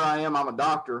 Here I am, I'm a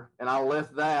doctor, and I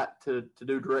left that to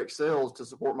do direct sales to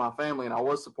support my family, and I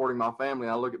was supporting my family.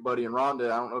 I look at Buddy and Rhonda.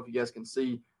 I don't know if you guys can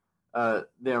see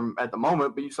them at the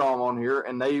moment, but you saw them on here,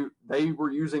 and they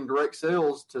were using direct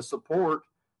sales to support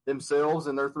themselves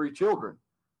and their 3 children.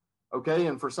 Okay,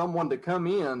 and for someone to come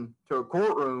in to a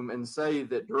courtroom and say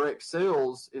that direct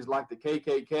sales is like the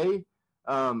KKK,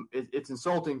 it's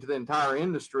insulting to the entire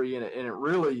industry, and it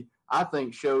really, I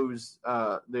think, shows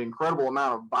the incredible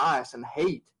amount of bias and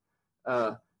hate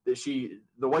that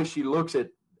the way she looks at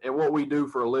what we do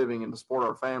for a living and to support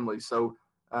our families. So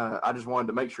I just wanted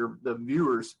to make sure the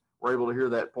viewers were able to hear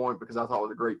that point because I thought it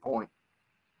was a great point.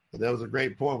 That was a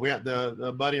great point. We have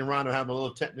the Buddy and Rhonda having a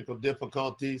little technical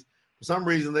difficulties. For some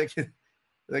reason, they can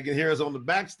hear us on the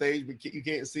backstage, but you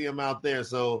can't see them out there.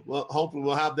 So hopefully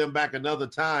we'll have them back another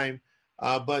time.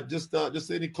 But just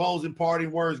any closing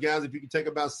parting words, guys, if you can take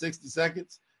about 60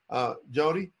 seconds.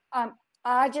 Jody?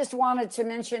 I just wanted to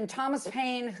mention Thomas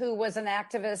Paine, who was an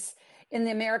activist in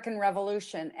the American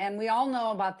Revolution. And we all know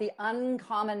about the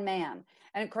uncommon man.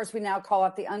 And of course, we now call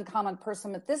it the uncommon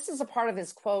person. But this is a part of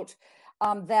his quote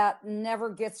that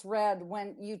never gets read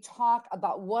when you talk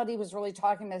about what he was really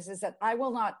talking about, is that I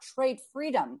will not trade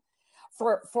freedom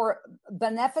for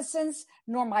beneficence,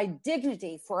 nor my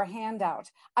dignity for a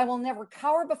handout. I will never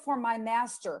cower before my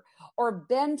master or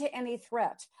bend to any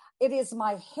threat. It is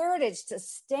my heritage to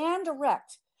stand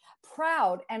erect,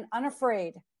 proud and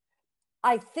unafraid.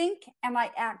 I think and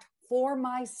I act for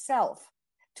myself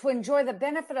to enjoy the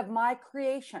benefit of my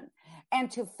creation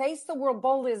and to face the world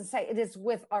boldly and say, it is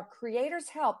with our Creator's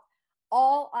help,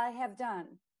 all I have done.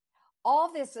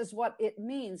 All this is what it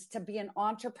means to be an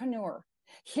entrepreneur.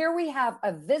 Here we have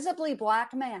a visibly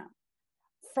Black man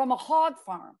from a hog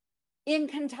farm in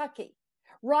Kentucky,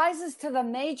 rises to the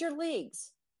major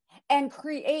leagues and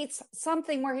creates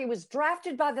something where he was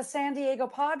drafted by the San Diego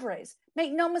Padres.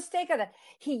 Make no mistake of it.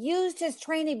 He used his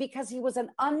training because he was an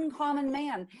uncommon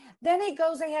man. Then he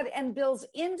goes ahead and builds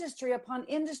industry upon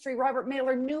industry. Robert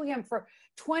Mailer knew him for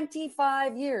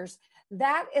 25 years.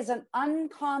 That is an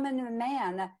uncommon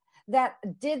man that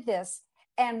did this.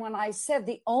 And when I said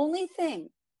the only thing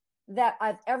that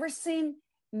I've ever seen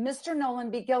Mr.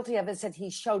 Nolan be guilty of is that he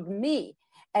showed me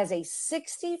as a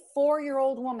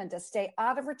 64-year-old woman to stay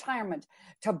out of retirement,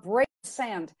 to break the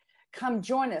sand, come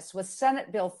join us with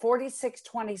Senate Bill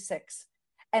 4626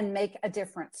 and make a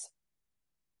difference.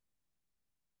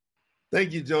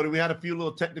 Thank you, Jody. We had a few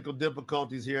little technical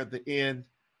difficulties here at the end,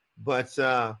 but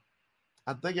I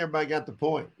think everybody got the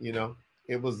point. You know,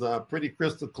 it was pretty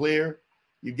crystal clear.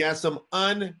 You got some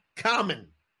uncommon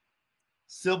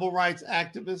civil rights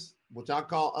activists, which I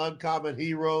call uncommon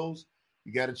heroes.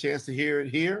 You got a chance to hear it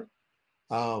here.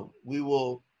 We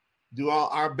will do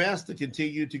our best to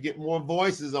continue to get more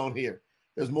voices on here.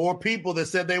 There's more people that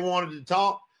said they wanted to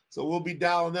talk, so we'll be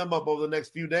dialing them up over the next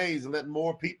few days and letting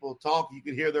more people talk. You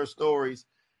can hear their stories,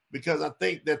 because I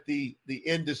think that the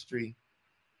industry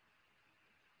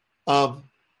of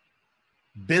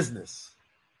business,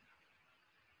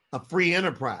 a free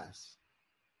enterprise,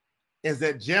 is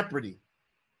at jeopardy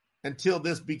until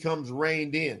this becomes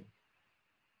reined in.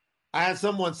 I had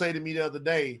someone say to me the other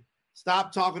day,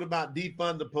 stop talking about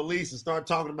defund the police and start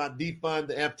talking about defund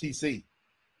the FTC.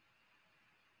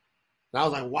 And I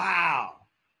was like,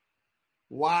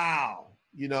 wow.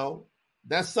 You know,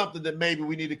 that's something that maybe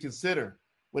we need to consider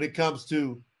when it comes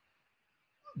to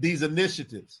these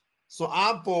initiatives. So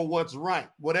I'm for what's right.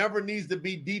 Whatever needs to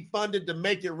be defunded to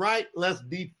make it right, let's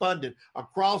defund it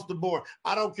across the board.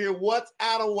 I don't care what's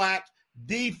out of whack,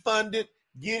 defund it,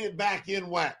 get it back in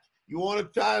whack. You want to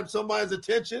tie somebody's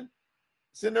attention?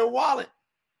 It's in their wallet.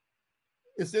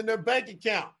 It's in their bank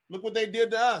account. Look what they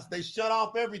did to us. They shut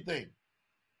off everything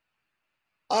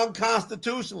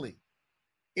unconstitutionally.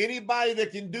 Anybody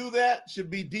that can do that should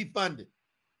be defunded.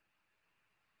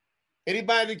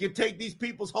 Anybody that can take these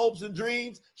people's hopes and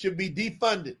dreams should be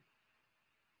defunded.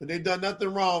 And they've done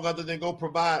nothing wrong other than go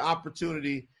provide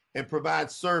opportunity and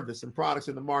provide service and products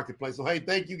in the marketplace. So, hey,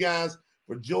 thank you guys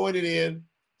for joining in.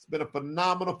 It's been a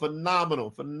phenomenal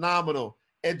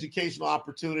educational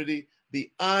opportunity.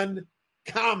 The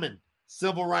uncommon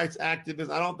civil rights activists,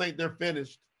 I don't think they're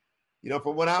finished. You know,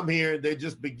 from what I'm hearing, they're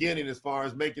just beginning as far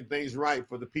as making things right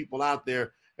for the people out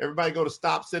there. Everybody go to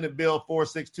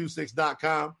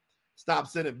StopSenatBill4626.com,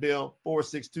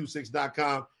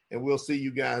 StopSenatBill4626.com, and we'll see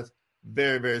you guys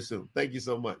very, very soon. Thank you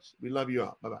so much. We love you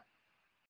all. Bye-bye.